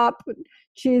mess it up,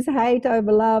 choose hate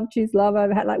over love, choose love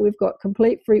over hate. Like we've got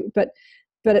complete free, but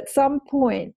at some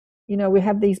point, you know, we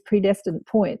have these predestined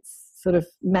points sort of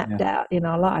mapped out in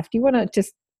our life. Do you want to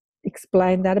just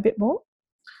explain that a bit more?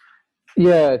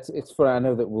 Yeah, it's funny. I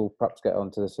know that we'll perhaps get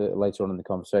onto this later on in the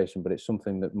conversation, but it's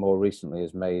something that more recently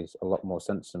has made a lot more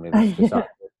sense to me. This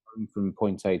going from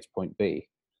point A to point B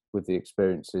with the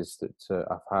experiences that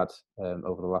I've had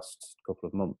over the last couple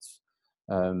of months.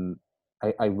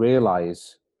 I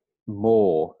realise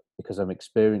more, because I'm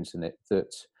experiencing it,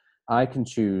 that I can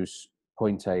choose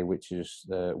point A, which is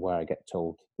where I get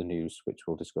told the news, which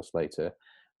we'll discuss later.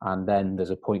 And then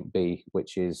there's a point B,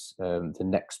 which is the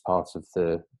next part of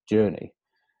the journey.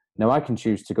 Now, I can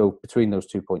choose to go between those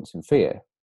 2 points in fear.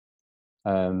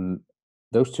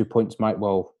 Those 2 points might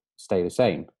well stay the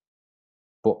same,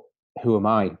 but who am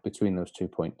I between those 2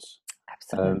 points?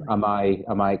 Absolutely.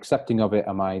 Am I accepting of it?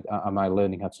 Am I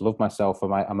learning how to love myself?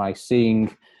 Am I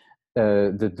seeing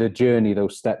the journey,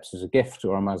 those steps, as a gift,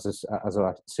 or am I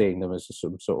seeing them as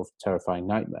some sort of terrifying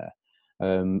nightmare?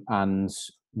 And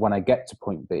when I get to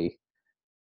point B,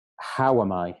 how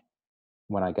am I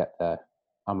when I get there?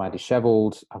 Am I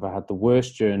disheveled? Have I had the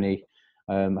worst journey?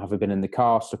 Have I been in the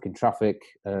car, stuck in traffic?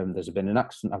 There's been an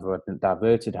accident. Have I been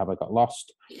diverted? Have I got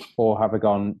lost? Or have I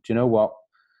gone, do you know what?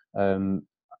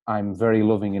 I'm very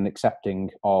loving and accepting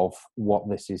of what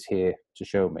this is here to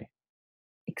show me.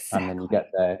 Exactly. And then you get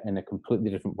there in a completely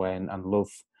different way, and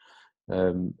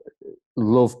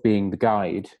love being the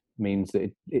guide means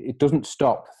that it doesn't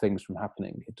stop things from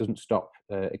happening. It doesn't stop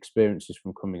experiences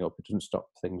from coming up. It doesn't stop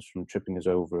things from tripping us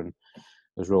over and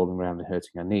us rolling around and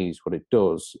hurting our knees. What it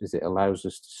does is it allows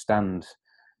us to stand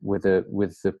with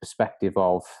the perspective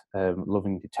of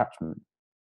loving detachment,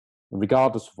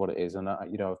 regardless of what it is. And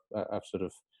I've sort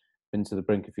of been to the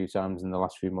brink a few times in the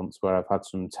last few months where I've had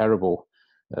some terrible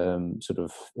sort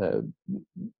of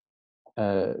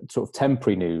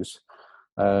temporary news,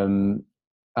 and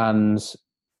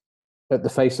at the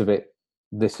face of it,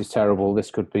 this is terrible.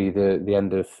 This could be the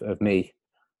end of me.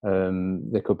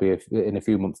 There could be in a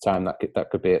few months' time that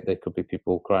could be it. There could be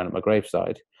people crying at my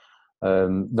graveside.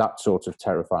 That sort of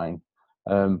terrifying.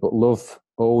 But love,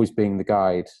 always being the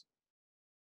guide,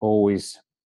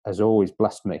 has always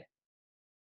blessed me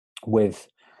with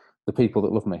the people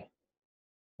that love me.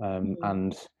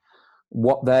 And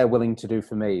what they're willing to do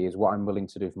for me is what I'm willing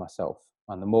to do for myself.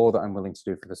 And the more that I'm willing to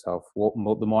do for myself,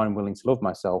 the more I'm willing to love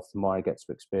myself, the more I get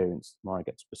to experience, the more I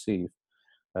get to perceive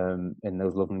in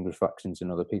those loving reflections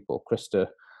in other people. Krista,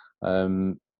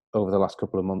 over the last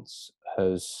couple of months,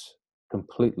 has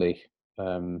completely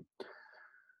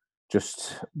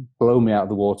just blown me out of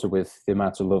the water with the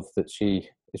amount of love that she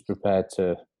is prepared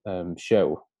to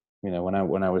show. You know, when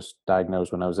I was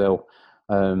diagnosed, when I was ill.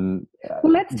 Well,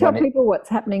 let's tell people what's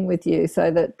happening with you,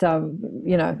 so that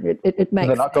you know it makes.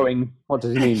 They're not going. What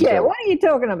does he mean? Yeah, what are you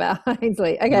talking about,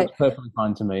 Ainsley? Okay, that's perfectly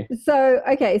fine to me. So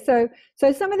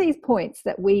some of these points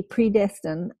that we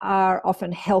predestine are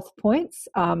often health points.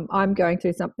 I'm going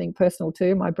through something personal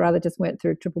too. My brother just went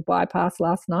through triple bypass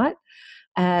last night,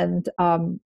 and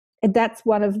that's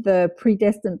one of the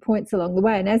predestined points along the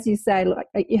way. And as you say, like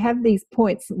you have these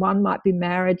points. One might be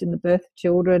marriage and the birth of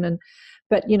children,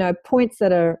 but you know, points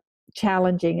that are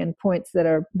challenging and points that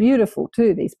are beautiful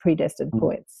too. These predestined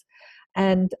points,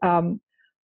 and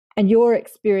you're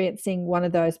experiencing one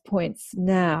of those points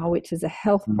now, which is a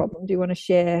health problem. Do you want to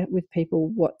share with people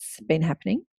what's been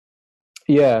happening?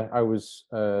 Yeah, I was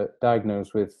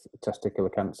diagnosed with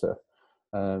testicular cancer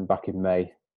back in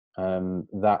May.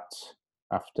 That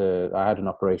after I had an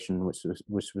operation which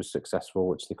was successful,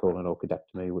 which they call an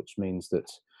orchidectomy, which means that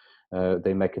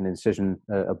they make an incision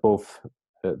above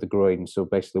the groin. So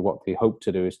basically, what they hope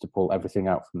to do is to pull everything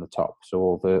out from the top. So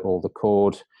all the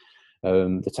cord,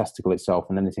 the testicle itself,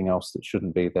 and anything else that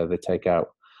shouldn't be there, they take out.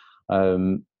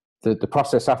 The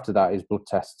process after that is blood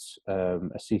tests, a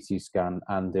CT scan,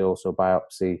 and they also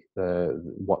biopsy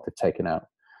what they've taken out.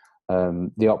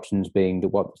 The options being that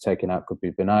what they've taken out could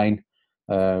be benign.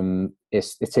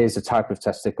 It is a type of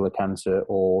testicular cancer,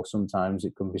 or sometimes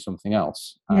it can be something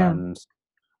else. Yeah. And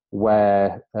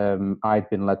where I'd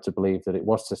been led to believe that it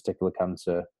was testicular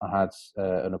cancer, I had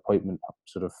an appointment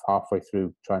sort of halfway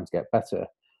through trying to get better,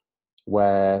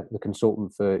 where the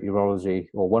consultant for urology,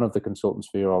 or one of the consultants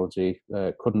for urology,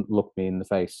 couldn't look me in the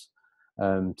face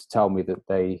to tell me that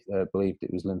they believed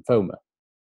it was lymphoma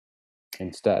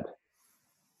instead,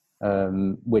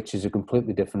 which is a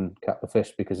completely different kettle of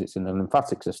fish, because it's in the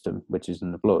lymphatic system, which is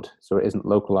in the blood. So it isn't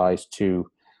localized to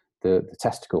the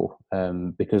testicle,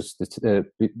 because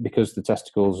the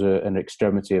testicles are an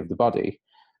extremity of the body.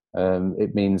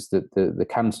 It means that the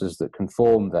cancers that can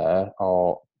form there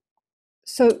are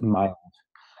mild,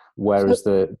 whereas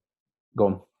go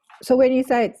on. So when you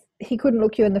say he couldn't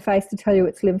look you in the face to tell you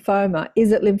it's lymphoma,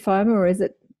 is it lymphoma or is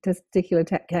it testicular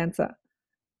cancer?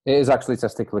 It is actually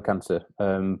testicular cancer,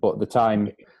 but at the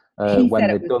time when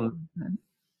they'd done,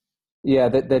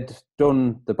 they'd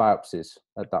done the biopsies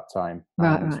at that time,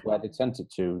 and where they'd sent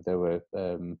it to, they were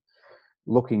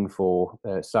looking for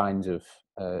signs of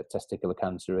testicular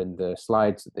cancer in the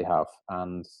slides that they have,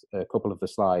 and a couple of the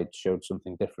slides showed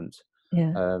something different.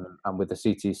 Yeah. And with the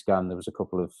CT scan, there was a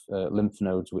couple of lymph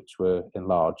nodes which were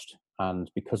enlarged,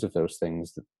 and because of those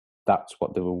things, that's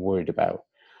what they were worried about.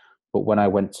 But when I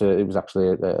went to, it was actually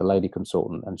a lady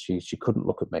consultant, and she couldn't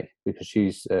look at me because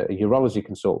she's a urology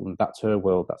consultant. That's her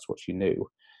world. That's what she knew.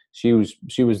 She was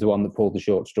the one that pulled the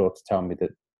short straw to tell me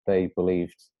that they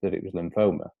believed that it was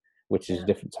lymphoma, which is a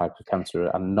different type of cancer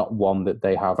and not one that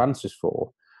they have answers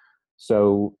for.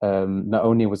 So not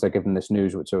only was I given this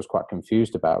news, which I was quite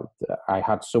confused about, I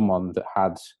had someone that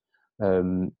had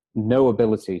no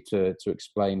ability to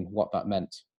explain what that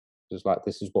meant. It was like,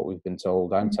 this is what we've been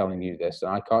told. I'm telling you this,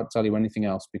 and I can't tell you anything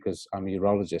else because I'm a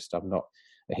urologist. I'm not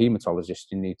a hematologist.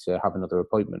 You need to have another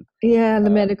appointment. Yeah, the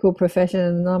medical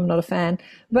profession, I'm not a fan.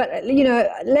 But,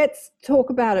 let's talk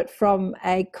about it from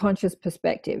a conscious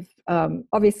perspective.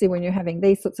 Obviously, when you're having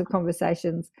these sorts of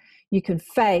conversations, you can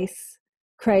face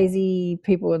crazy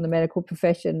people in the medical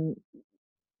profession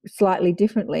slightly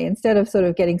differently. Instead of sort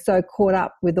of getting so caught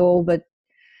up with all the,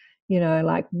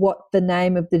 like what the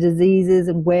name of the disease is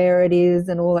and where it is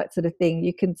and all that sort of thing,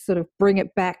 you can sort of bring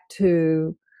it back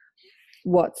to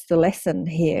what's the lesson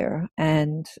here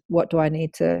and what do I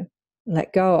need to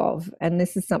let go of. And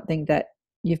this is something that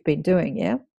you've been doing,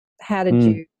 yeah? How did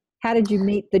you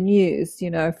meet the news,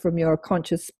 from your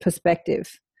conscious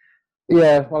perspective?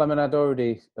 Yeah, well, I mean, I'd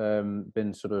already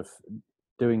been sort of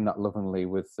doing that lovingly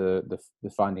with the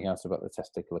finding out about the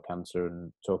testicular cancer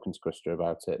and talking to Krista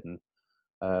about it. And,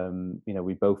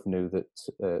 we both knew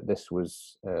that this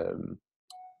was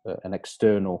an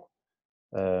external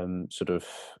sort of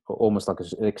almost like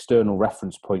an external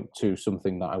reference point to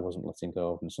something that I wasn't letting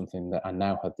go of, and something that I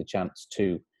now had the chance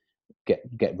to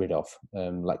get rid of,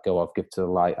 let go of, give to the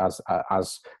light.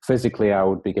 As physically I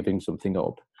would be giving something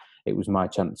up, it was my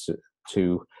chance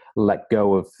to let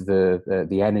go of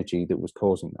the energy that was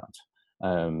causing that.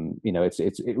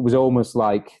 It was almost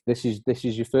like this is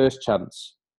your first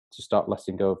chance to start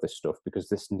letting go of this stuff, because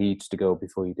this needs to go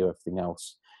before you do everything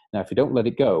else. Now, if you don't let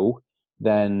it go,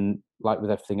 then like with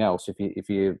everything else, if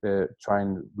you try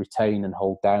and retain and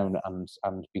hold down and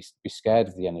be scared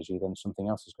of the energy, then something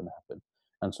else is going to happen,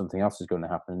 and something else is going to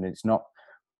happen. And it's not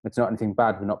anything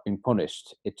bad. We're not being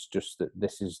punished. It's just that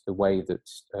this is the way that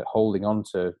holding on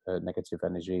to negative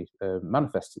energy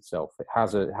manifests itself. It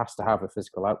has to have a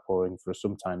physical outpouring for us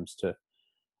sometimes to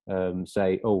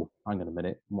say, oh, hang on a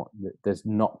minute, it's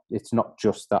not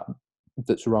just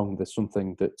that's wrong. There's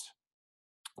something that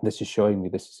this is showing me.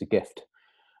 This is a gift.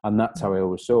 And that's how I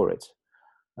always saw it.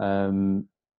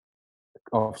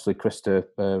 Obviously, Krista,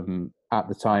 at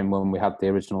the time when we had the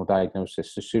original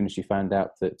diagnosis, as soon as she found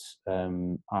out that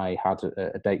I had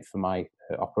a date for my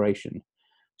operation,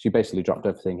 she basically dropped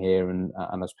everything here. And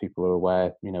as people are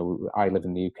aware, I live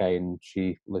in the UK and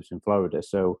she lives in Florida.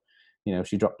 So,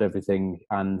 she dropped everything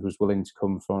and was willing to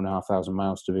come 4,500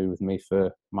 miles to be with me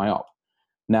for my op.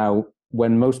 Now,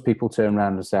 when most people turn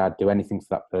around and say, I'd do anything for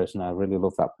that person, I really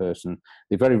love that person,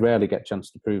 they very rarely get a chance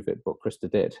to prove it, but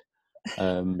Krista did,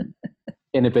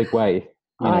 in a big way.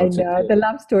 I know. The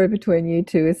love story between you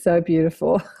two is so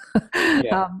beautiful.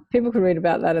 Yeah. People can read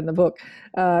about that in the book,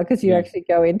 because you actually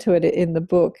go into it in the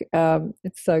book.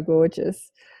 It's so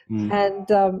gorgeous. And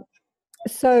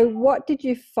so what did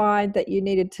you find that you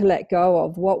needed to let go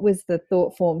of? What was the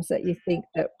thought forms that you think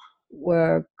that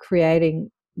were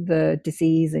creating the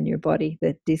disease in your body,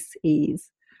 the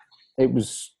dis-ease? It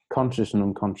was conscious and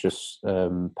unconscious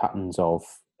patterns of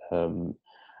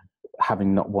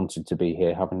having not wanted to be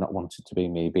here, having not wanted to be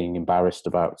me, being embarrassed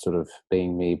about sort of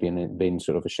being me, being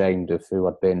sort of ashamed of who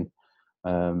I'd been,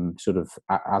 sort of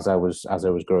as I was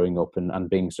growing up, and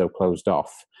being so closed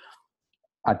off.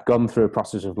 I'd gone through a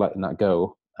process of letting that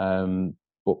go,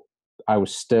 but I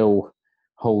was still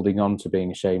holding on to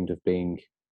being ashamed of being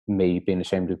me, being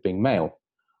ashamed of being male.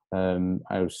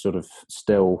 I was sort of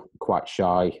still quite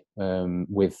shy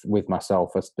with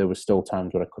myself. There were still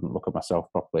times where I couldn't look at myself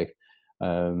properly.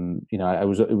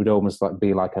 It would almost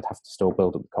be like I'd have to still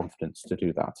build up the confidence to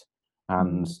do that.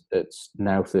 And it's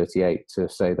now 38 to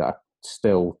say that I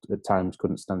still at times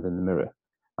couldn't stand in the mirror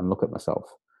and look at myself.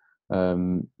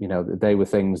 They were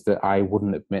things that I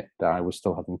wouldn't admit that I was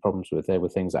still having problems with. They were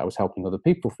things that I was helping other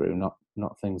people through,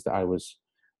 not things that I was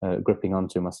gripping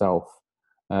onto myself.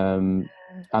 And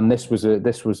this was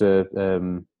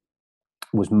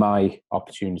my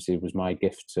opportunity, was my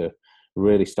gift to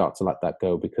really start to let that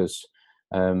go, because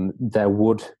there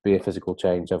would be a physical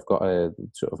change. I've got a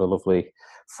sort of a lovely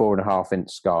 4.5-inch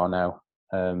scar now.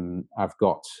 I've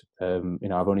got,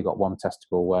 I've only got one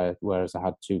testicle whereas I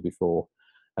had two before.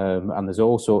 And there's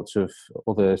all sorts of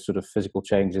other sort of physical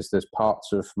changes. There's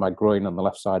parts of my groin on the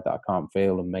left side that I can't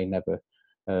feel and may never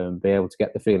be able to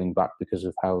get the feeling back because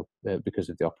of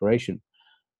the operation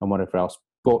and whatever else.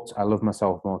 But I love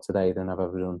myself more today than I've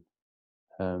ever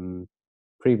done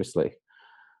previously.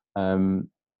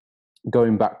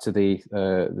 Going back to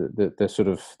the sort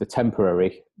of the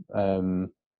temporary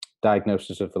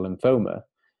diagnosis of the lymphoma,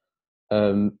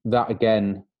 that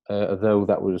again, although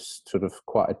that was sort of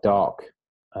quite a dark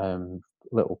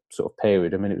little sort of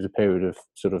period. I mean, it was a period of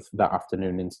sort of that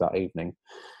afternoon into that evening.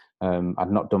 I'd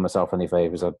not done myself any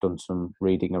favours. I'd done some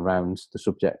reading around the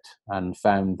subject and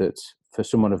found that for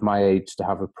someone of my age to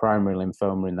have a primary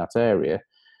lymphoma in that area,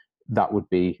 that would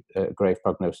be a grave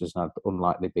prognosis, and I'd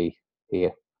unlikely be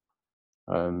here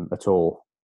at all.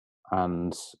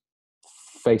 And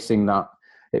facing that,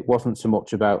 it wasn't so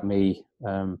much about me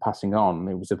passing on,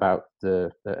 it was about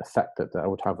the effect that I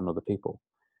would have on other people.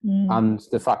 And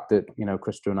the fact that,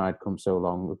 Krista and I had come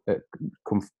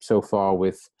so far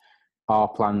with our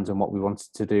plans and what we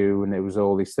wanted to do, and it was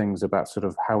all these things about sort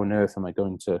of how on earth am I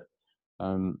going to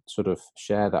sort of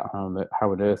share that,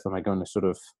 how on earth am I going to sort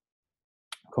of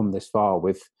come this far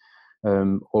with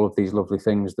all of these lovely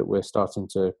things that we're starting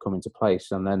to come into place,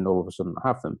 and then all of a sudden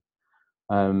have them.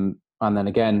 And then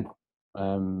again,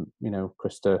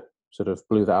 Krista sort of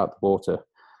blew that out of the water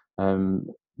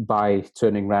by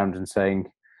turning around and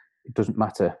saying, it doesn't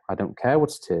matter. I don't care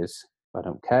what it is. I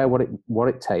don't care what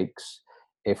it takes.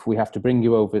 If we have to bring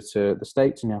you over to the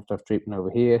States and you have to have treatment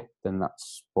over here, then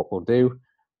that's what we'll do.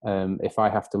 If I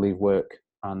have to leave work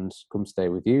and come stay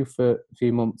with you for a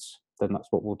few months, then that's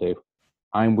what we'll do.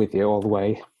 I'm with you all the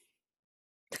way.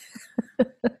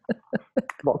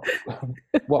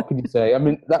 What can you say? I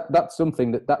mean, that's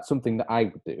something that I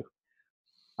would do.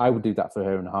 I would do that for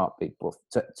her in a heartbeat. But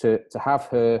to have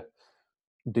her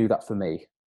do that for me,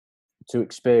 to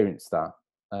experience that,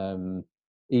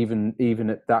 even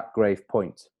at that grave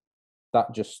point,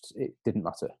 it didn't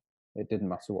matter. It didn't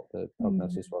matter what the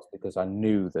prognosis was, because I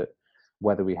knew that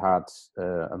whether we had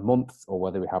a month or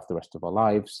whether we have the rest of our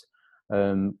lives,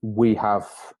 we have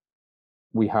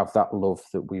that love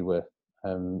that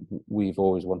we've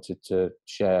always wanted to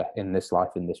share in this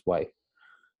life in this way.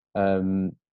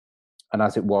 And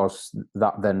as it was,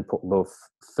 that then put love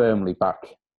firmly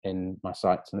back in my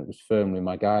sights, and it was firmly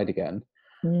my guide again.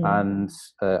 And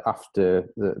after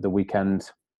the weekend,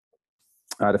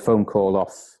 I had a phone call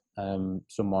off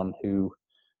someone who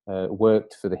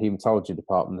worked for the haematology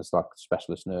department as like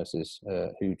specialist nurses,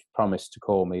 who'd promised to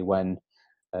call me when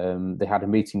they had a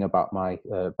meeting about my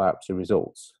biopsy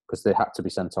results, because they had to be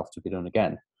sent off to be done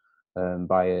again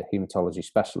by a haematology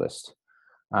specialist.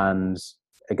 And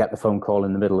I get the phone call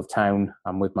in the middle of town.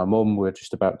 I'm with my mum. We're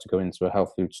just about to go into a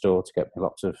health food store to get me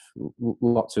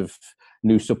lots of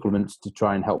new supplements to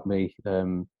try and help me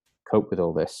cope with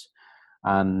all this.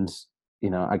 And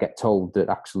I get told that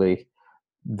actually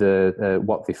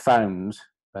what they found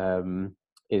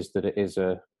is that it is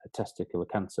a testicular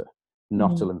cancer,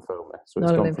 not a lymphoma. So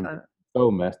it's gone from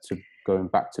lymphoma to going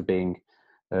back to being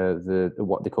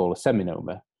what they call a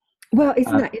seminoma. Well,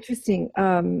 isn't that interesting?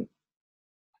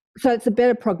 So it's a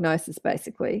better prognosis,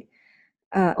 basically.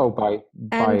 By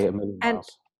a million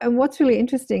miles. And what's really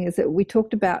interesting is that we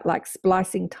talked about like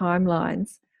splicing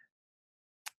timelines.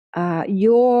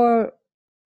 Your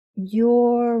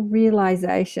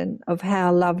realization of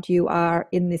how loved you are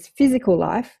in this physical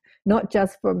life not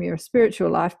just from your spiritual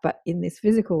life, but in this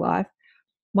physical life,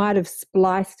 might have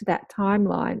spliced that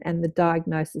timeline and the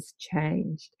diagnosis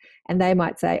changed. And they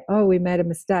might say, oh, we made a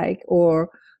mistake.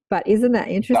 But isn't that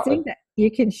interesting that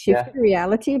you can shift the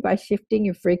reality by shifting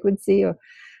your frequency? Or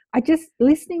I just,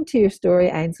 listening to your story,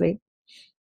 Ainsley,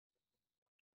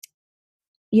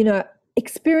 you know,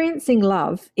 experiencing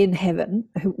love in heaven,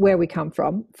 where we come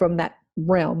from that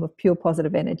realm of pure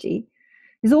positive energy,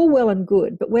 is all well and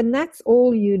good. But when that's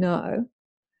all you know,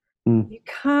 you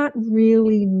can't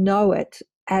really know it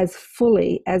as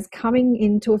fully as coming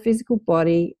into a physical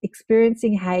body,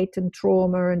 experiencing hate and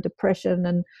trauma and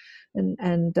depression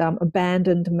and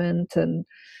abandonment and,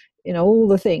 you know, all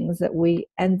the things that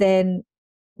and then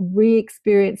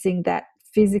re-experiencing that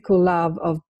physical love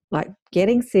of like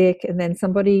getting sick and then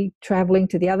somebody traveling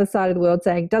to the other side of the world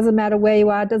saying, doesn't matter where you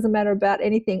are, doesn't matter about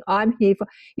anything, I'm here for,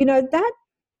 you know,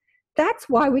 that's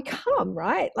why we come,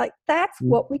 right? Like that's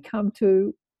what we come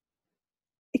to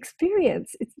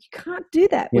experience. You can't do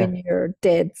that when you're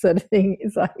dead, sort of thing.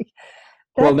 It's like,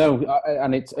 well, no,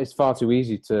 and it's far too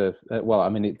easy to. I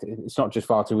mean, it's not just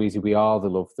far too easy. We are the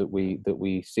love that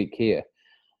we seek here.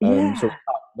 So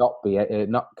it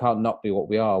can't not be what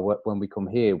we are. When we come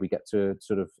here, we get to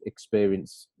sort of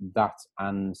experience that,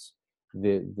 and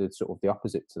the sort of the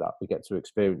opposite to that. We get to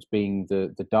experience being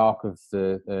the dark of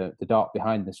the dark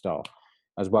behind the star,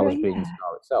 as well as being the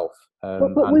star itself.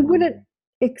 But we wouldn't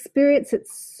experience it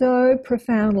so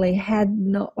profoundly had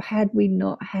we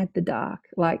not had the dark.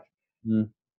 Like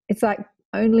it's like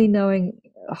only knowing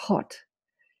hot.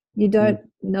 You don't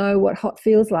know what hot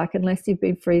feels like unless you've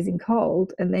been freezing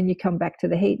cold, and then you come back to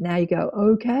the heat. Now you go,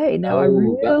 okay, now I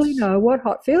really know what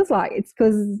hot feels like. It's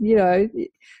because, you know,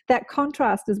 that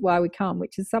contrast is why we come,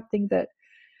 which is something that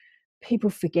people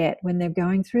forget when they're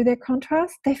going through their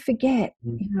contrast. They forget,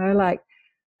 you know, like,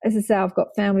 as I say, I've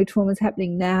got family traumas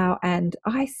happening now, and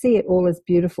I see it all as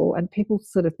beautiful, and people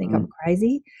sort of think I'm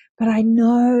crazy, but I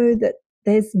know that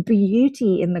there's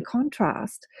beauty in the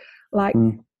contrast. Like,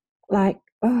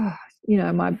 oh, you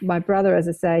know, my brother, as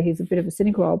I say, he's a bit of a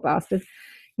cynical old bastard.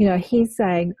 You know, he's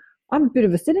saying, I'm a bit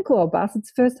of a cynical old bastard.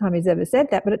 It's the first time he's ever said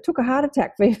that, but it took a heart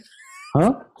attack for him.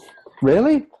 Huh?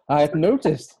 Really? I hadn't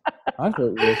noticed. I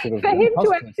thought you were sort of for him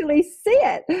to actually see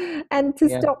it and to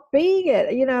stop being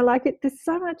it. You know, like there's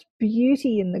so much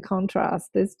beauty in the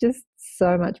contrast. There's just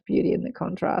so much beauty in the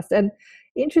contrast. And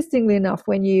interestingly enough,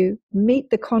 when you meet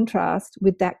the contrast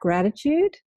with that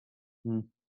gratitude,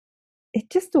 it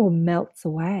just all melts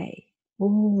away.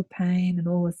 All the pain and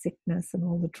all the sickness and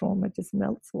all the trauma just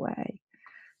melts away.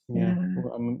 Yeah.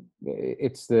 Well, I mean,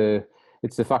 it's the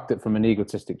fact that from an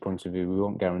egotistic point of view, we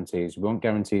want guarantees. We want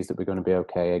guarantees that we're going to be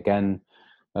okay. Again,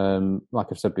 like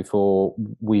I've said before,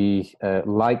 we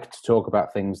like to talk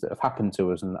about things that have happened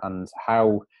to us and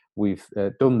how we've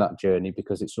done that journey,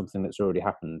 because it's something that's already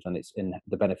happened and it's in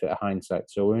the benefit of hindsight.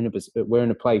 So we're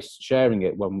in a place sharing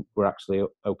it when we're actually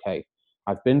okay.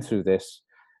 I've been through this.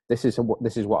 This is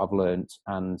what I've learned,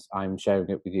 and I'm sharing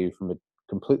it with you from a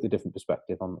completely different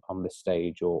perspective on this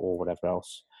stage or whatever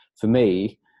else. For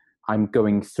me, I'm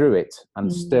going through it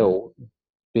and still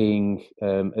being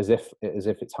as if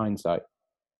it's hindsight.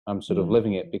 I'm sort of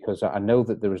living it, because I know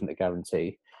that there isn't a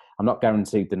guarantee. I'm not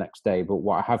guaranteed the next day, but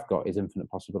what I have got is infinite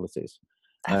possibilities.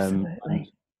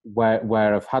 Absolutely.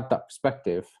 Where I've had that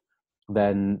perspective,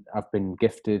 then I've been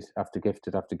gifted after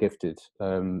gifted after gifted.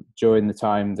 During the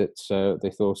time that they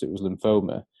thought it was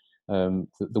lymphoma,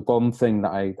 the one thing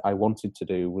that I wanted to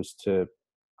do was to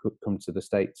come to the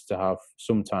States to have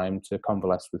some time to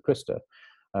convalesce with Krista.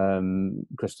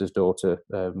 Krista's daughter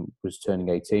was turning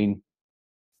 18,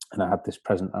 and I had this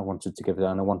present I wanted to give her,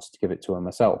 and I wanted to give it to her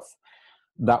myself.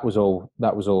 That was all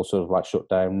sort of like shut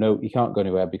down. No, you can't go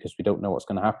anywhere because we don't know what's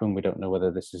going to happen. We don't know whether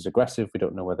this is aggressive. We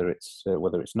don't know whether it's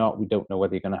not. We don't know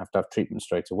whether you're going to have treatment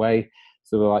straight away.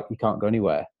 So they're like, you can't go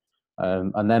anywhere.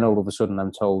 And then all of a sudden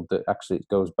I'm told that actually it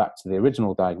goes back to the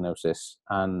original diagnosis,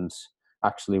 and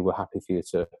actually we're happy for you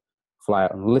to fly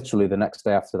out. And literally the next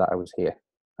day after that I was here.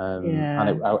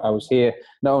 And I was here,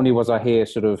 not only was I here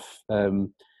sort of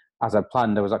as I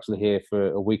planned, I was actually here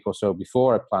for a week or so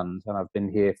before I planned, and I've been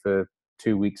here for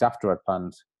 2 weeks after I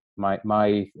planned.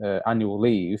 My annual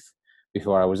leave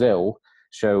before I was ill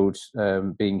showed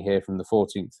being here from the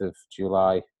 14th of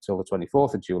July till the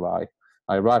 24th of July.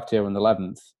 I arrived here on the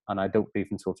 11th, and I don't leave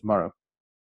until tomorrow.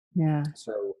 Yeah.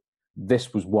 So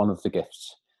this was one of the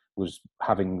gifts, was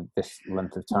having this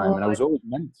length of time, and I was always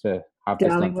meant to have this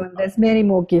length of time. There's many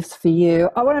more gifts for you.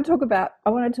 I want to talk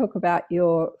about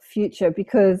your future,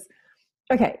 because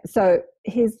okay, so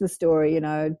here's the story. You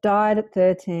know, died at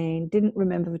 13, didn't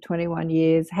remember for 21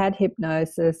 years, had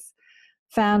hypnosis,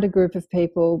 found a group of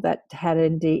people that had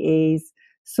NDEs,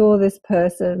 saw this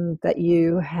person that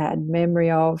you had memory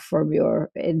of from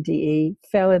your NDE,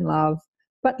 fell in love,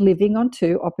 but living on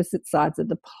two opposite sides of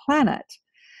the planet.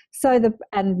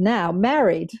 And now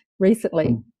married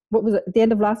recently. What was it, at the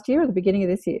end of last year or the beginning of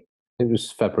this year? It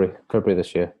was February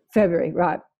this year. February,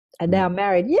 right. And now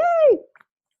married. Yay!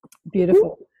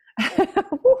 Beautiful.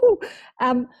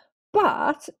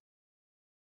 But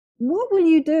what will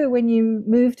you do when you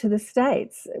move to the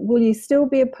States? Will you still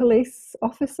be a police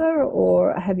officer,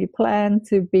 or have you planned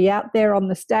to be out there on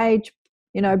the stage,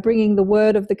 bringing the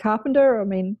word of the carpenter? I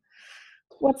mean,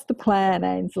 what's the plan,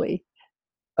 Ainsley?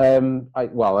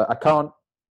 I can't.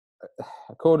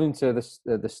 According to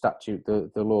the statute,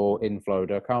 the law in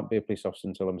Florida, I can't be a police officer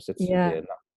until I'm a citizen here, and that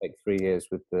will take 3 years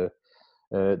with the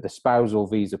spousal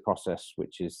visa process,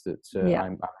 which is that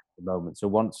I'm at the moment. So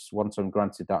once I'm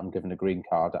granted that, I'm given a green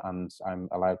card and I'm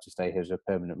allowed to stay here as a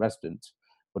permanent resident.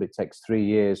 But it takes 3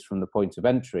 years from the point of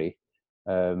entry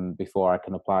before I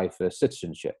can apply for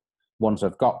citizenship. Once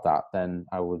I've got that, then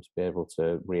I would be able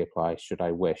to reapply should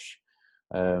I wish.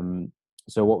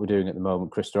 So what we're doing at the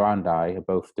moment, Krista and I are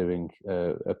both doing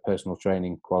a personal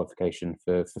training qualification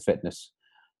for fitness.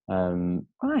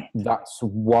 Right. That's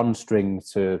one string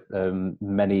to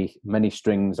many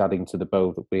strings adding to the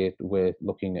bow that we're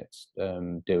looking at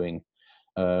doing.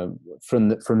 From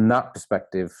that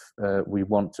perspective, we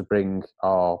want to bring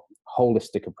our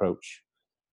holistic approach,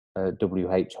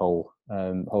 holistic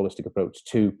approach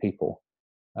to people.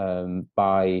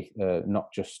 By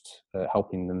not just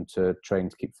helping them to train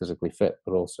to keep physically fit,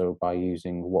 but also by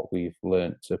using what we've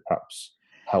learned to perhaps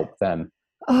help them.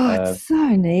 Oh, it's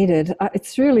so needed.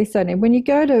 It's really so needed. When you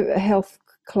go to health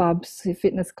clubs,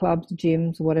 fitness clubs,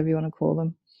 gyms, whatever you want to call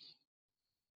them,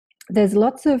 there's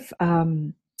lots of,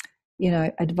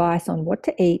 advice on what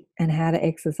to eat and how to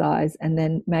exercise, and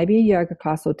then maybe a yoga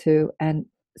class or two, and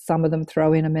some of them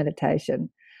throw in a meditation.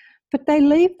 But they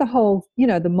leave the whole,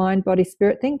 the mind, body,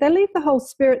 spirit thing. They leave the whole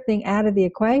spirit thing out of the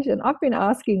equation. I've been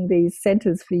asking these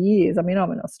centres for years. I mean,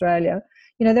 I'm in Australia.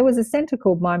 There was a centre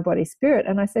called Mind, Body, Spirit.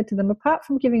 And I said to them, apart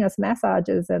from giving us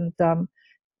massages and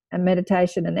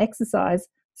meditation and exercise,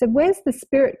 I said, where's the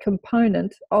spirit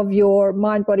component of your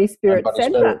Mind, Body, Spirit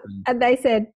centre? And they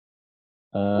said,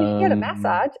 you get a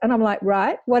massage. And I'm like,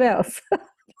 right, what else?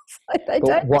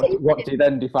 What do you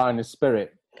then define as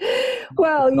spirit?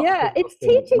 Well, it's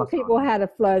teaching people how to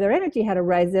flow their energy, how to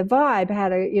raise their vibe, how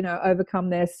to, overcome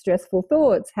their stressful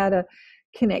thoughts, how to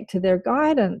connect to their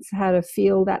guidance, how to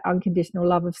feel that unconditional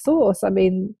love of source. I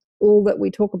mean, all that we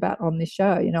talk about on this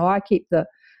show, I keep the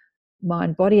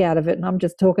mind body out of it, and I'm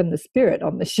just talking the spirit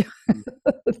on the show.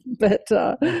 But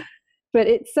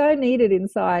it's so needed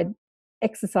inside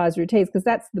exercise routines, because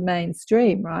that's the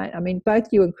mainstream, right? I mean, both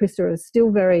you and Krista are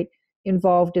still very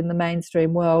involved in the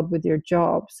mainstream world with your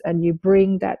jobs, and you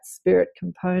bring that spirit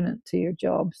component to your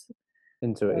jobs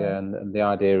into it. And the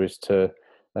idea is to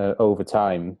over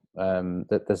time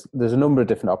that there's a number of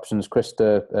different options.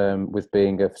 Krista, with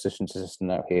being a physician's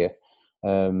assistant out here,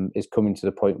 is coming to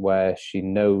the point where she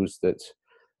knows that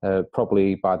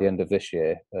probably by the end of this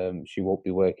year she won't be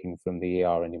working from the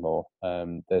ER anymore.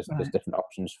 There's different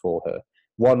options for her.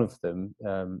 One of them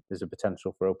is a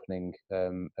potential for opening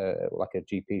like a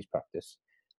GP's practice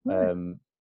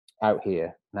out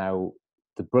here. Now,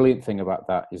 the brilliant thing about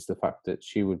that is the fact that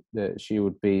she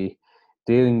would be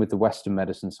dealing with the Western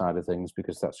medicine side of things,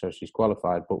 because that's how she's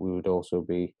qualified, but we would also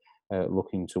be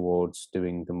looking towards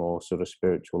doing the more sort of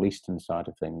spiritual Eastern side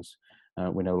of things.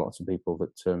 We know lots of people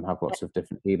that have lots of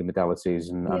different healing modalities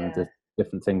and the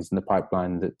different things in the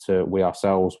pipeline that we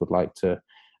ourselves would like to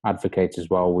advocate as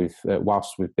well.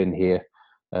 Whilst we've been here,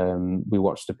 we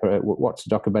watched a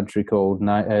documentary called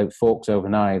Forks Over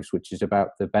Knives, which is about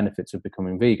the benefits of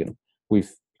becoming vegan. We've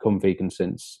become vegan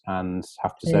since, and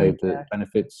have to say the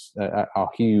benefits are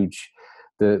huge.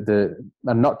 And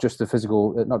not just the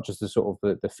physical, not just the sort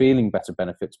of the feeling better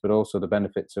benefits, but also the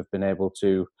benefits of being able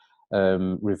to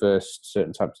reverse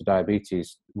certain types of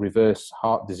diabetes, reverse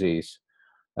heart disease,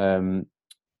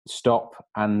 stop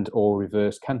and or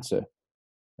reverse cancer.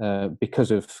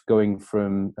 Because of going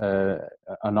from an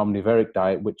omnivoric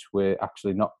diet, which we're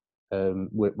actually not,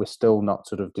 we're still not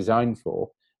sort of designed for.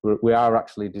 We are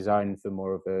actually designed for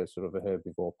more of a sort of a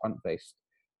herbivore, plant-based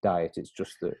diet. It's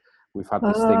just that we've had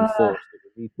this thing forced.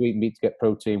 We need to eat meat to get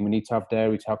protein. We need to have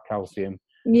dairy to have calcium.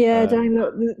 Yeah, Jane,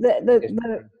 look,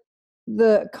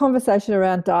 the conversation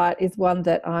around diet is one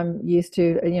that I'm used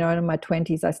to. In my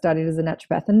 20s, I studied as a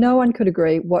naturopath, and no one could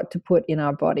agree what to put in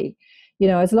our body.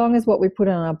 As long as what we put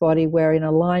in our body, we're in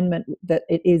alignment that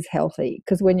it is healthy.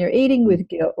 Because when you're eating with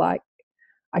guilt, like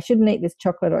I shouldn't eat this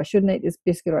chocolate, or I shouldn't eat this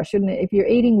biscuit, or I shouldn't eat. If you're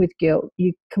eating with guilt,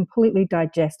 you completely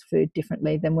digest food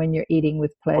differently than when you're eating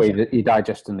with pleasure. Or you're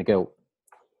digesting the guilt.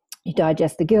 You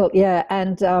digest the guilt, yeah.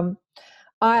 And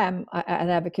I am an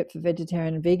advocate for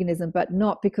vegetarian and veganism, but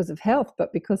not because of health,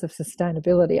 but because of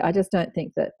sustainability. I just don't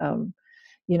think that,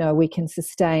 we can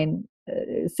sustain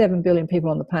 7 billion people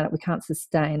on the planet. We can't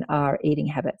sustain our eating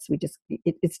habits.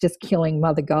 It's just killing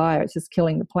Mother Gaia. It's just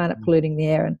killing the planet, polluting the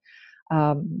air. And,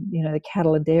 the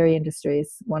cattle and dairy industry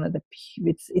is one of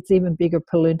it's even bigger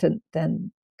pollutant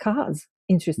than cars,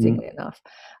 interestingly enough.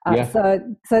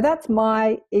 So that's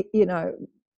my,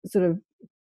 sort of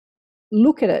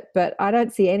look at it, but I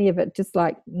don't see any of it, just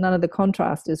like none of the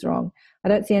contrast is wrong. I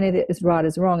don't see any of it as right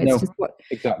as wrong. It's just what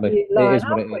exactly you line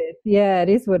up with. Yeah, it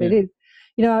is what it is.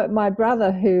 My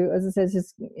brother, who, as I said, is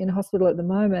just in hospital at the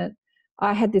moment,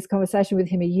 I had this conversation with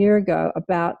him a year ago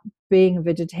about being a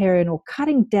vegetarian or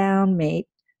cutting down meat,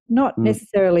 not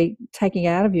necessarily taking it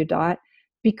out of your diet,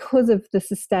 because of the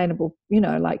sustainable, do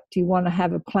you want to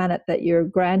have a planet that your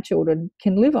grandchildren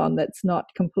can live on that's not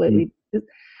completely...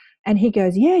 And he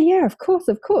goes, yeah, of course.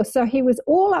 So he was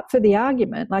all up for the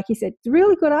argument. Like he said, it's a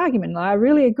really good argument. I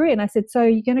really agree. And I said, so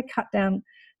you're going to cut down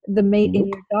the meat in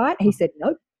your diet? He said,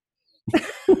 nope.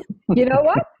 You know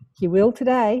what? He will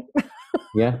today.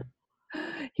 Yeah.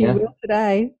 He will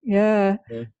today. Yeah.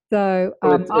 So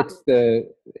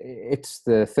it's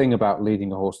the thing about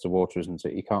leading a horse to water, isn't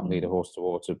it? You can't lead a horse to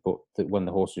water, but when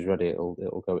the horse is ready,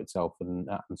 it'll go itself. And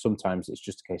sometimes it's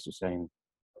just a case of saying,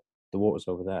 the water's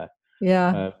over there.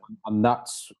 Yeah. And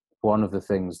that's one of the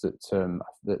things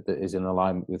that is in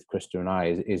alignment with Krista and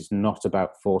I is not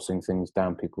about forcing things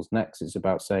down people's necks. It's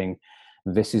about saying,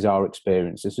 this is our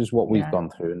experience. This is what we've gone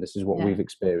through, and this is what we've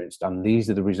experienced, and these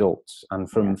are the results. And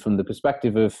from the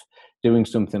perspective of doing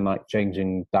something like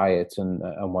changing diet and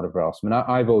whatever else, I mean,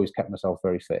 I've always kept myself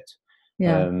very fit.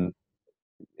 Yeah.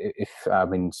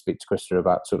 Speak to Krista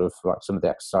about sort of like some of the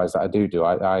exercise that I do.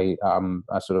 I'm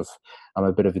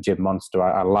a bit of a gym monster.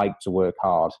 I like to work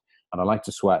hard, and I like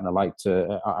to sweat, and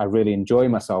I really enjoy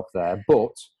myself there.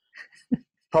 But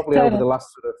probably over the last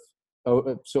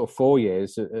sort of 4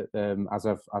 years, as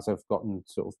I've gotten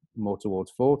sort of more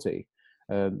towards 40,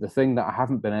 the thing that I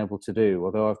haven't been able to do,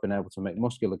 although I've been able to make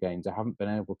muscular gains, I haven't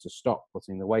been able to stop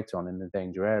putting the weight on in the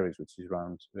danger areas, which is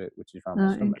around the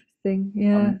stomach. Interesting,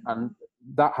 yeah. And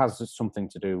that has something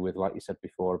to do with, like you said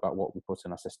before, about what we put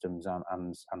in our systems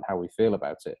and how we feel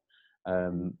about it,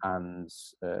 and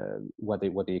whether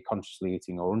you're consciously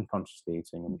eating or unconsciously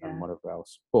eating and whatever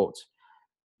else. But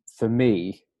for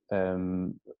me,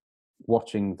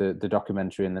 watching the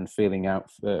documentary and then feeling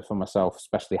out for myself,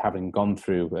 especially having gone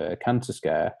through a cancer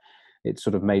scare, it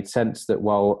sort of made sense that,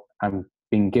 well, I'm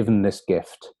being given this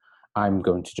gift, I'm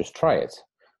going to just try it.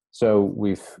 So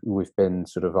we've been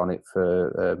sort of on it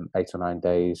for 8 or 9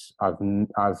 days. I've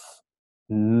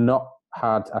not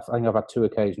had, I think I've had 2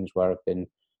 occasions where I've been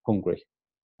hungry.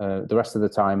 The rest of the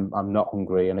time I'm not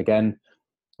hungry. And again,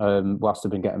 whilst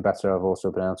I've been getting better, I've also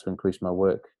been able to increase my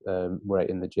work rate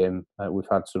in the gym. We've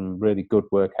had some really good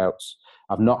workouts.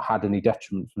 I've not had any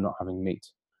detriment from not having meat.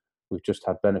 We've just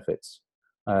had benefits.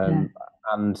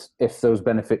 And if those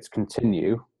benefits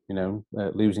continue,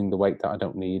 losing the weight that I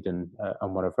don't need and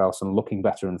whatever else, and looking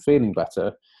better and feeling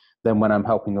better, then when I'm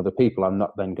helping other people, I'm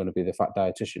not then going to be the fat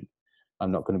dietitian.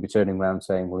 I'm not going to be turning around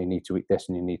saying, well, you need to eat this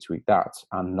and you need to eat that,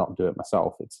 and not do it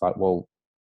myself. It's like, well,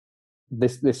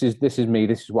 this is me.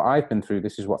 This is what I've been through.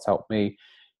 This is what's helped me.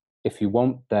 If you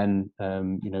want, then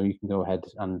you can go ahead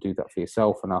and do that for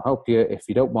yourself, and I'll help you. If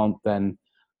you don't want, then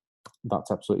that's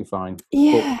absolutely fine.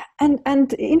 Yeah,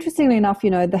 and interestingly enough,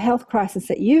 the health crisis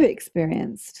that you've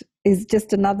experienced is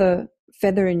just another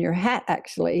feather in your hat,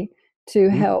 actually, to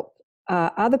help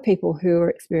other people who are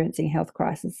experiencing health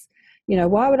crisis.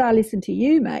 Why would I listen to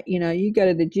you, mate? You go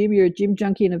to the gym, you're a gym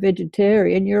junkie and a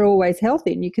vegetarian, you're always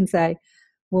healthy, and you can say,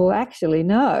 well, actually,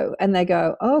 no. And they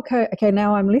go, oh, okay,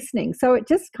 now I'm listening. So it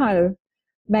just kind of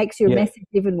makes your message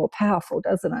even more powerful,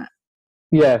 doesn't it?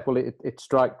 Yeah, well, it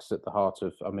strikes at the heart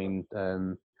of,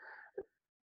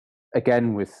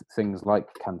 again, with things like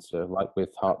cancer, like with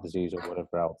heart disease or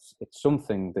whatever else, it's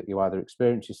something that you either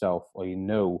experience yourself or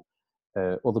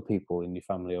other people in your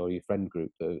family or your friend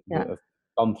group that have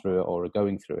gone through it or are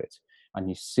going through it, and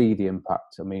you see the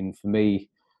impact. I mean, for me,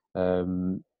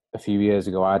 a few years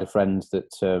ago, I had a friend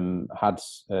that had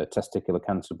testicular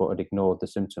cancer but had ignored the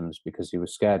symptoms because he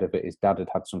was scared of it. His dad had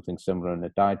had something similar and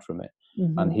had died from it.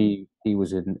 Mm-hmm. And he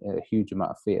was in a huge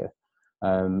amount of fear.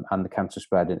 And the cancer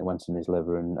spread and it went in his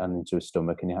liver and into his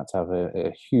stomach, and he had to have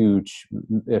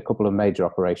a couple of major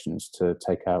operations to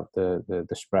take out the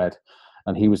spread.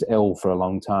 And he was ill for a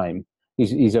long time.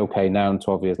 he's okay now, and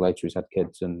 12 years later he's had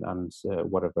kids and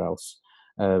whatever else.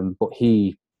 But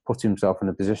he put himself in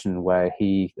a position where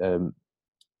he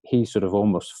sort of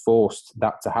almost forced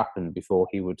that to happen before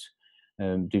he would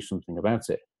do something about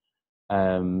it.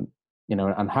 You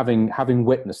know, and having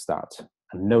witnessed that,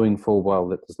 and knowing full well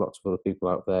that there's lots of other people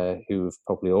out there who have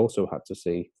probably also had to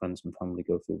see friends and family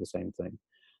go through the same thing.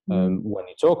 When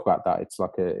you talk about that, it's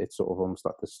sort of almost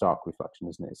like the stark reflection,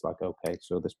 isn't it? It's like, okay,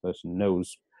 so this person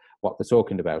knows what they're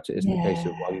talking about. It isn't a case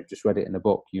of, well, you've just read it in a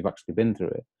book, you've actually been through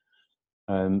it.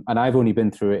 And I've only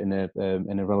been through it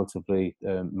in a relatively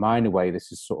minor way.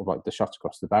 This is sort of like the shot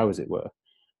across the bow, as it were.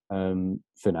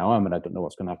 For now, I mean, I don't know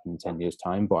what's going to happen in 10 years'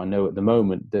 time, but I know at the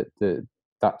moment that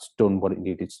that's done what it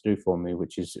needed to do for me,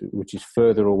 which is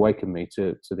further awaken me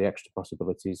to the extra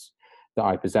possibilities that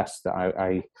I possess, that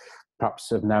I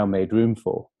perhaps have now made room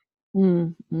for.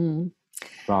 Rather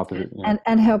than, you know.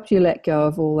 And helped you let go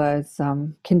of all those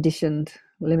conditioned,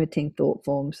 limiting thought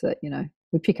forms that, you know,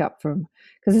 we pick up from.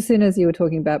 Because as soon as you were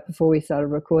talking about before we started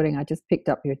recording, I just picked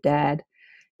up your dad.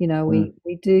 You know, we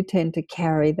do tend to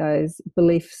carry those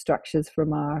belief structures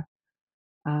from our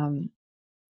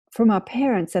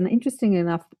parents, and interestingly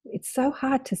enough, it's so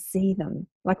hard to see them.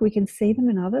 Like, we can see them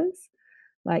in others.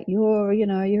 Like, you're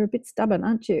a bit stubborn,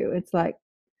 aren't you? It's like,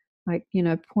 you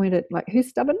know, point at, like, who's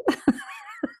stubborn?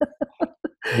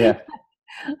 Yeah,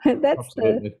 that's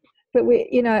absolutely. But we,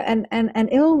 you know, and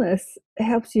illness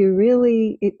helps you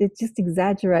really, it just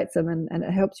exaggerates them, and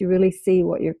it helps you really see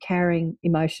what you're carrying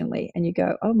emotionally, and you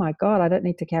go, oh my God, I don't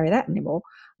need to carry that anymore.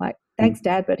 Like, thanks,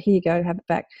 Dad, but here you go, have it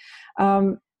back.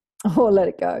 Or let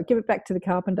it go, give it back to the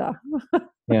carpenter.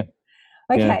 Yeah.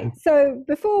 Okay, yeah. So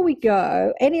before we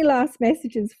go, any last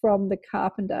messages from the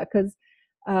carpenter? Because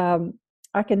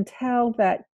I can tell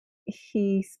that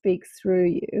he speaks through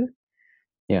you.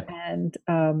 Yeah. And,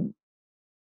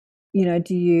 you know,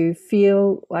 do you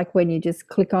feel like when you just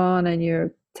click on and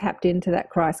you're tapped into that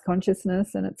Christ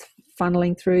consciousness and it's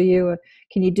funneling through you, or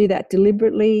can you do that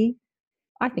deliberately?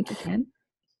 I think you can.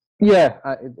 Yeah,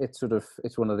 it's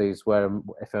one of these where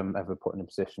if I'm ever put in a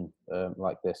position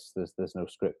like this, there's no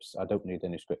scripts. I don't need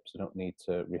any scripts. I don't need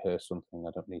to rehearse something.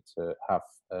 I don't need to have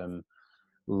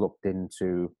looked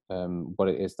into what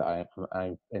it is that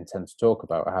I intend to talk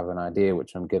about. I have an idea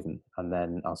which I'm given, and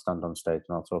then I'll stand on stage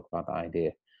and I'll talk about that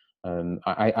idea.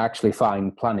 I actually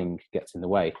find planning gets in the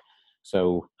way.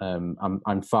 So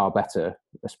I'm far better,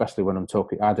 especially when I'm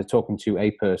either talking to a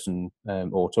person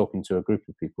or talking to a group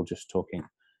of people, just talking.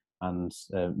 And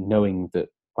knowing that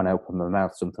when I open my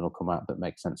mouth, something will come out that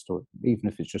makes sense to it, even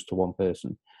if it's just to one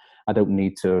person. I don't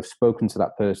need to have spoken to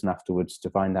that person afterwards to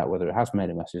find out whether it has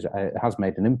made a message. It has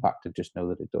made an impact. I just know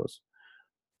that it does.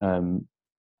 And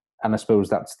I suppose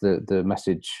that's the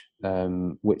message,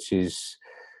 which is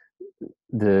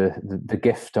the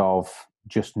gift of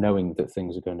just knowing that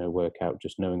things are going to work out,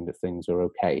 just knowing that things are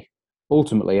okay.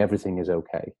 Ultimately, everything is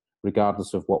okay,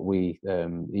 regardless of what we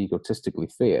egotistically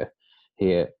fear.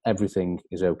 Here, everything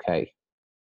is okay,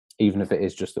 even if it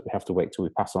is just that we have to wait till we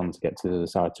pass on to get to the other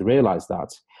side to realize that.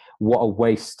 What a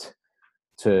waste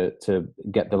to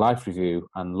get the life review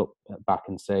and look back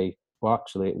and say, well,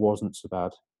 actually, it wasn't so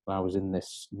bad. I was in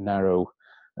this narrow,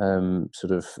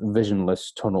 sort of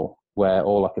visionless tunnel where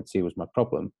all I could see was my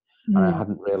problem, and I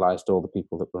hadn't realized all the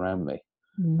people that were around me.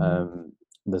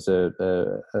 There's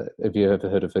have you ever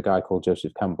heard of a guy called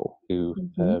Joseph Campbell who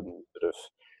sort of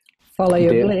follow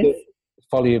your bliss?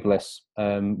 Follow your bliss.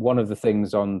 One of the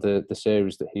things on the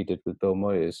series that he did with Bill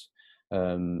Moyers,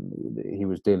 he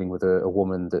was dealing with a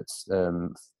woman that's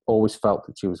always felt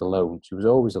that she was alone. She was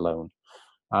always alone.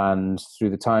 And through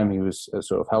the time he was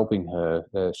sort of helping her,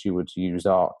 she would use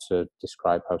art to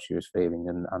describe how she was feeling.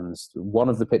 And one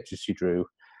of the pictures she drew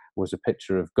was a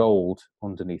picture of gold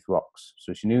underneath rocks.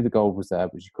 So she knew the gold was there,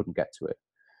 but she couldn't get to it.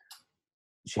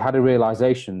 She had a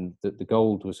realization that the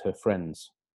gold was her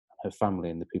friends, her family,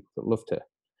 and the people that loved her.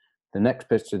 The next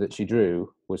picture that she drew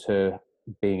was her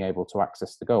being able to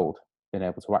access the gold, being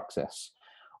able to access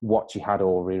what she had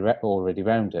already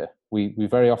around her. We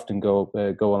very often go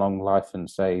along life and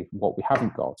say what we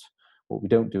haven't got. What we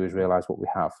don't do is realize what we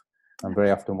have, and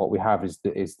very often what we have is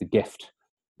the gift.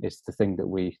 It's the thing that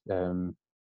we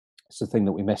it's the thing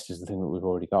that we missed, is the thing that we've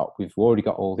already got. We've already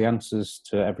got all the answers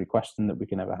to every question that we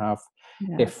can ever have,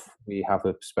 if we have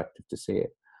a perspective to see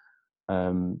it.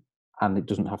 And it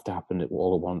doesn't have to happen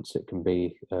all at once. It can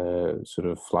be sort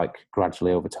of like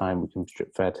gradually over time. We can be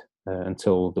drip fed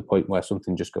until the point where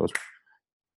something just goes,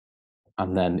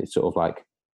 and then it's sort of like,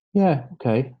 yeah,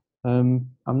 okay, I'm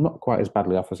not quite as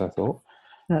badly off as I thought.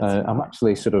 I'm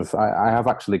actually sort of, I have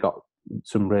actually got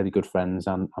some really good friends,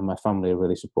 and my family are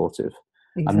really supportive.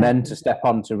 And then to step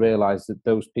on to realize that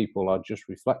those people are just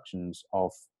reflections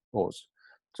of us.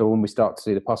 So when we start to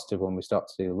see the positive, when we start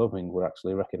to see the loving, we're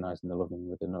actually recognizing the loving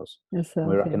within us.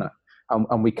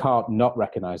 And we can't not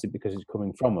recognize it because it's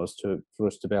coming from us for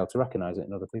us to be able to recognize it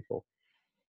in other people.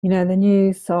 You know, the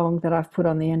new song that I've put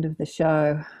on the end of the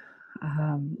show,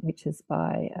 which is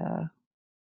by,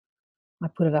 I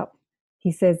put it up.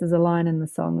 He says, there's a line in the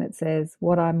song that says,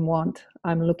 what I want,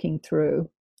 I'm looking through.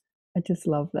 I just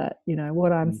love that. You know,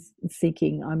 what I'm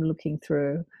seeking, I'm looking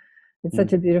through. It's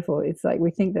such a beautiful, it's like we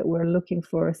think that we're looking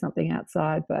for something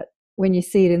outside, but when you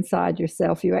see it inside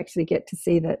yourself, you actually get to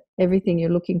see that everything you're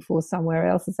looking for somewhere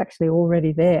else is actually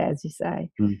already there, as you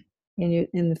say, in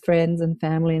the friends and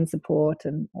family and support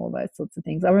and all those sorts of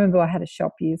things. I remember I had a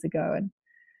shop years ago, and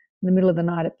in the middle of the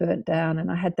night it burnt down,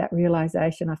 and I had that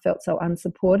realization. I felt so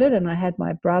unsupported, and I had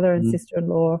my brother and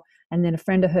sister-in-law and then a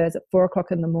friend of hers at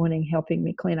 4:00 in the morning helping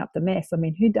me clean up the mess. I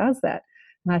mean, who does that?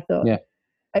 And I thought,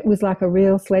 it was like a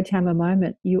real sledgehammer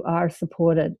moment. You are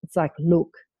supported. It's like,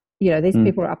 look, you know, these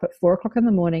people are up at 4:00 in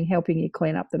the morning helping you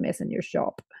clean up the mess in your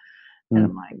shop. And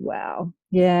I'm like, wow,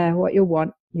 yeah, what you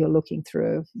want, you're looking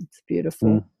through. It's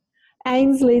beautiful.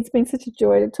 Ainsley, it's been such a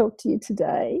joy to talk to you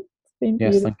today. It's been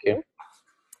beautiful. Yes, thank you.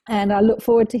 And I look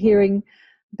forward to hearing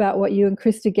about what you and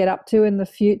Krista get up to in the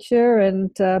future,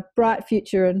 and bright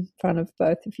future in front of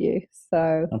both of you.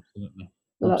 So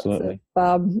Absolutely.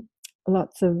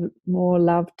 Lots of more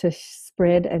love to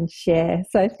spread and share.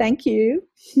 So thank you.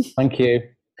 Thank you.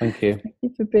 Thank you. Thank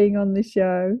you for being on the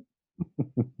show.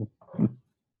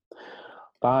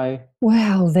 Bye.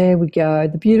 Wow, there we go.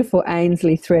 The beautiful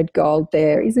Ainsley Threadgold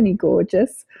there. Isn't he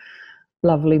gorgeous?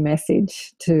 Lovely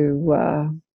message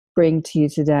to bring to you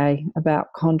today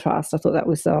about contrast. I thought that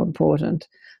was so important,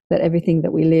 that everything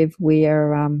that we live, we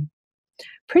are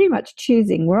pretty much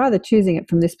choosing. We're either choosing it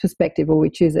from this perspective or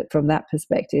we choose it from that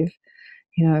perspective.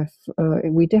 You know,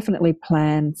 we definitely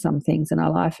plan some things in our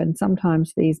life, and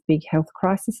sometimes these big health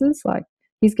crises like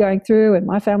he's going through and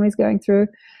my family's going through,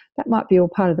 that might be all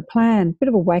part of the plan. Bit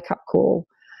of a wake-up call,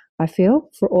 I feel,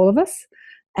 for all of us.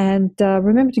 And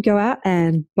remember to go out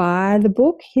and buy the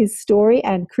book. His story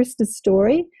and Krista's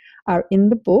story are in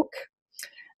the book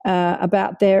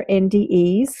about their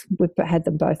NDEs. We've had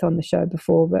them both on the show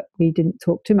before, but we didn't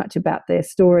talk too much about their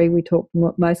story. We talked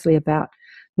mostly about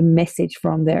the message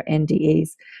from their NDEs.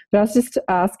 But I was just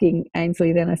asking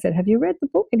Ainsley then, I said, have you read the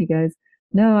book? And he goes,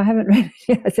 no, I haven't read it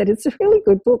yet. I said, it's a really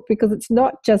good book because it's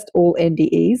not just all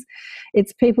NDEs.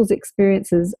 It's people's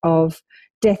experiences of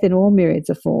death in all myriads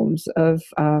of forms of,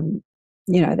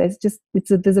 you know,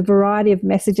 there's a variety of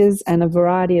messages and a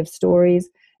variety of stories.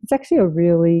 It's actually a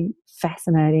really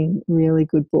fascinating, really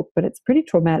good book, but it's pretty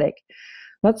traumatic.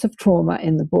 Lots of trauma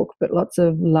in the book, but lots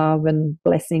of love and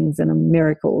blessings and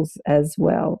miracles as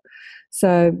well.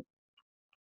 So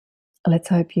let's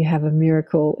hope you have a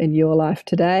miracle in your life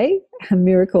today. A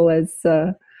miracle, as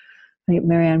I think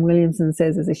Marianne Williamson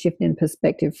says, is a shift in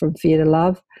perspective from fear to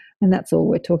love. And that's all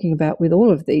we're talking about with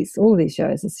all of these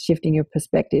shows, is shifting your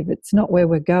perspective. It's not where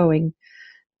we're going.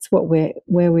 It's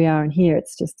where we are in here.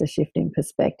 It's just a shift in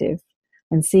perspective.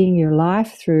 And seeing your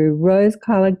life through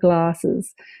rose-coloured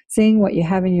glasses, seeing what you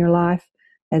have in your life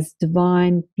as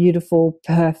divine, beautiful,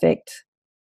 perfect,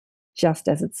 just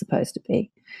as it's supposed to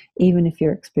be. Even if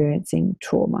you're experiencing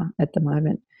trauma at the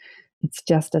moment, it's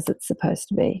just as it's supposed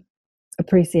to be.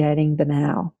 Appreciating the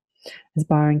now. As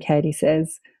Byron Katie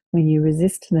says, when you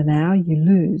resist the now, you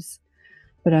lose,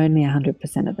 but only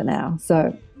 100% of the now.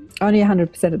 So only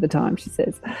 100% of the time, she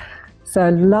says. So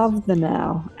love the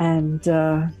now, and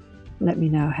let me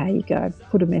know how you go.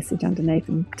 Put a message underneath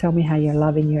and tell me how you're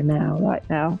loving your now right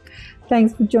now.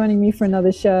 Thanks for joining me for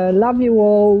another show. Love you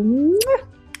all.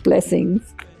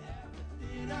 Blessings.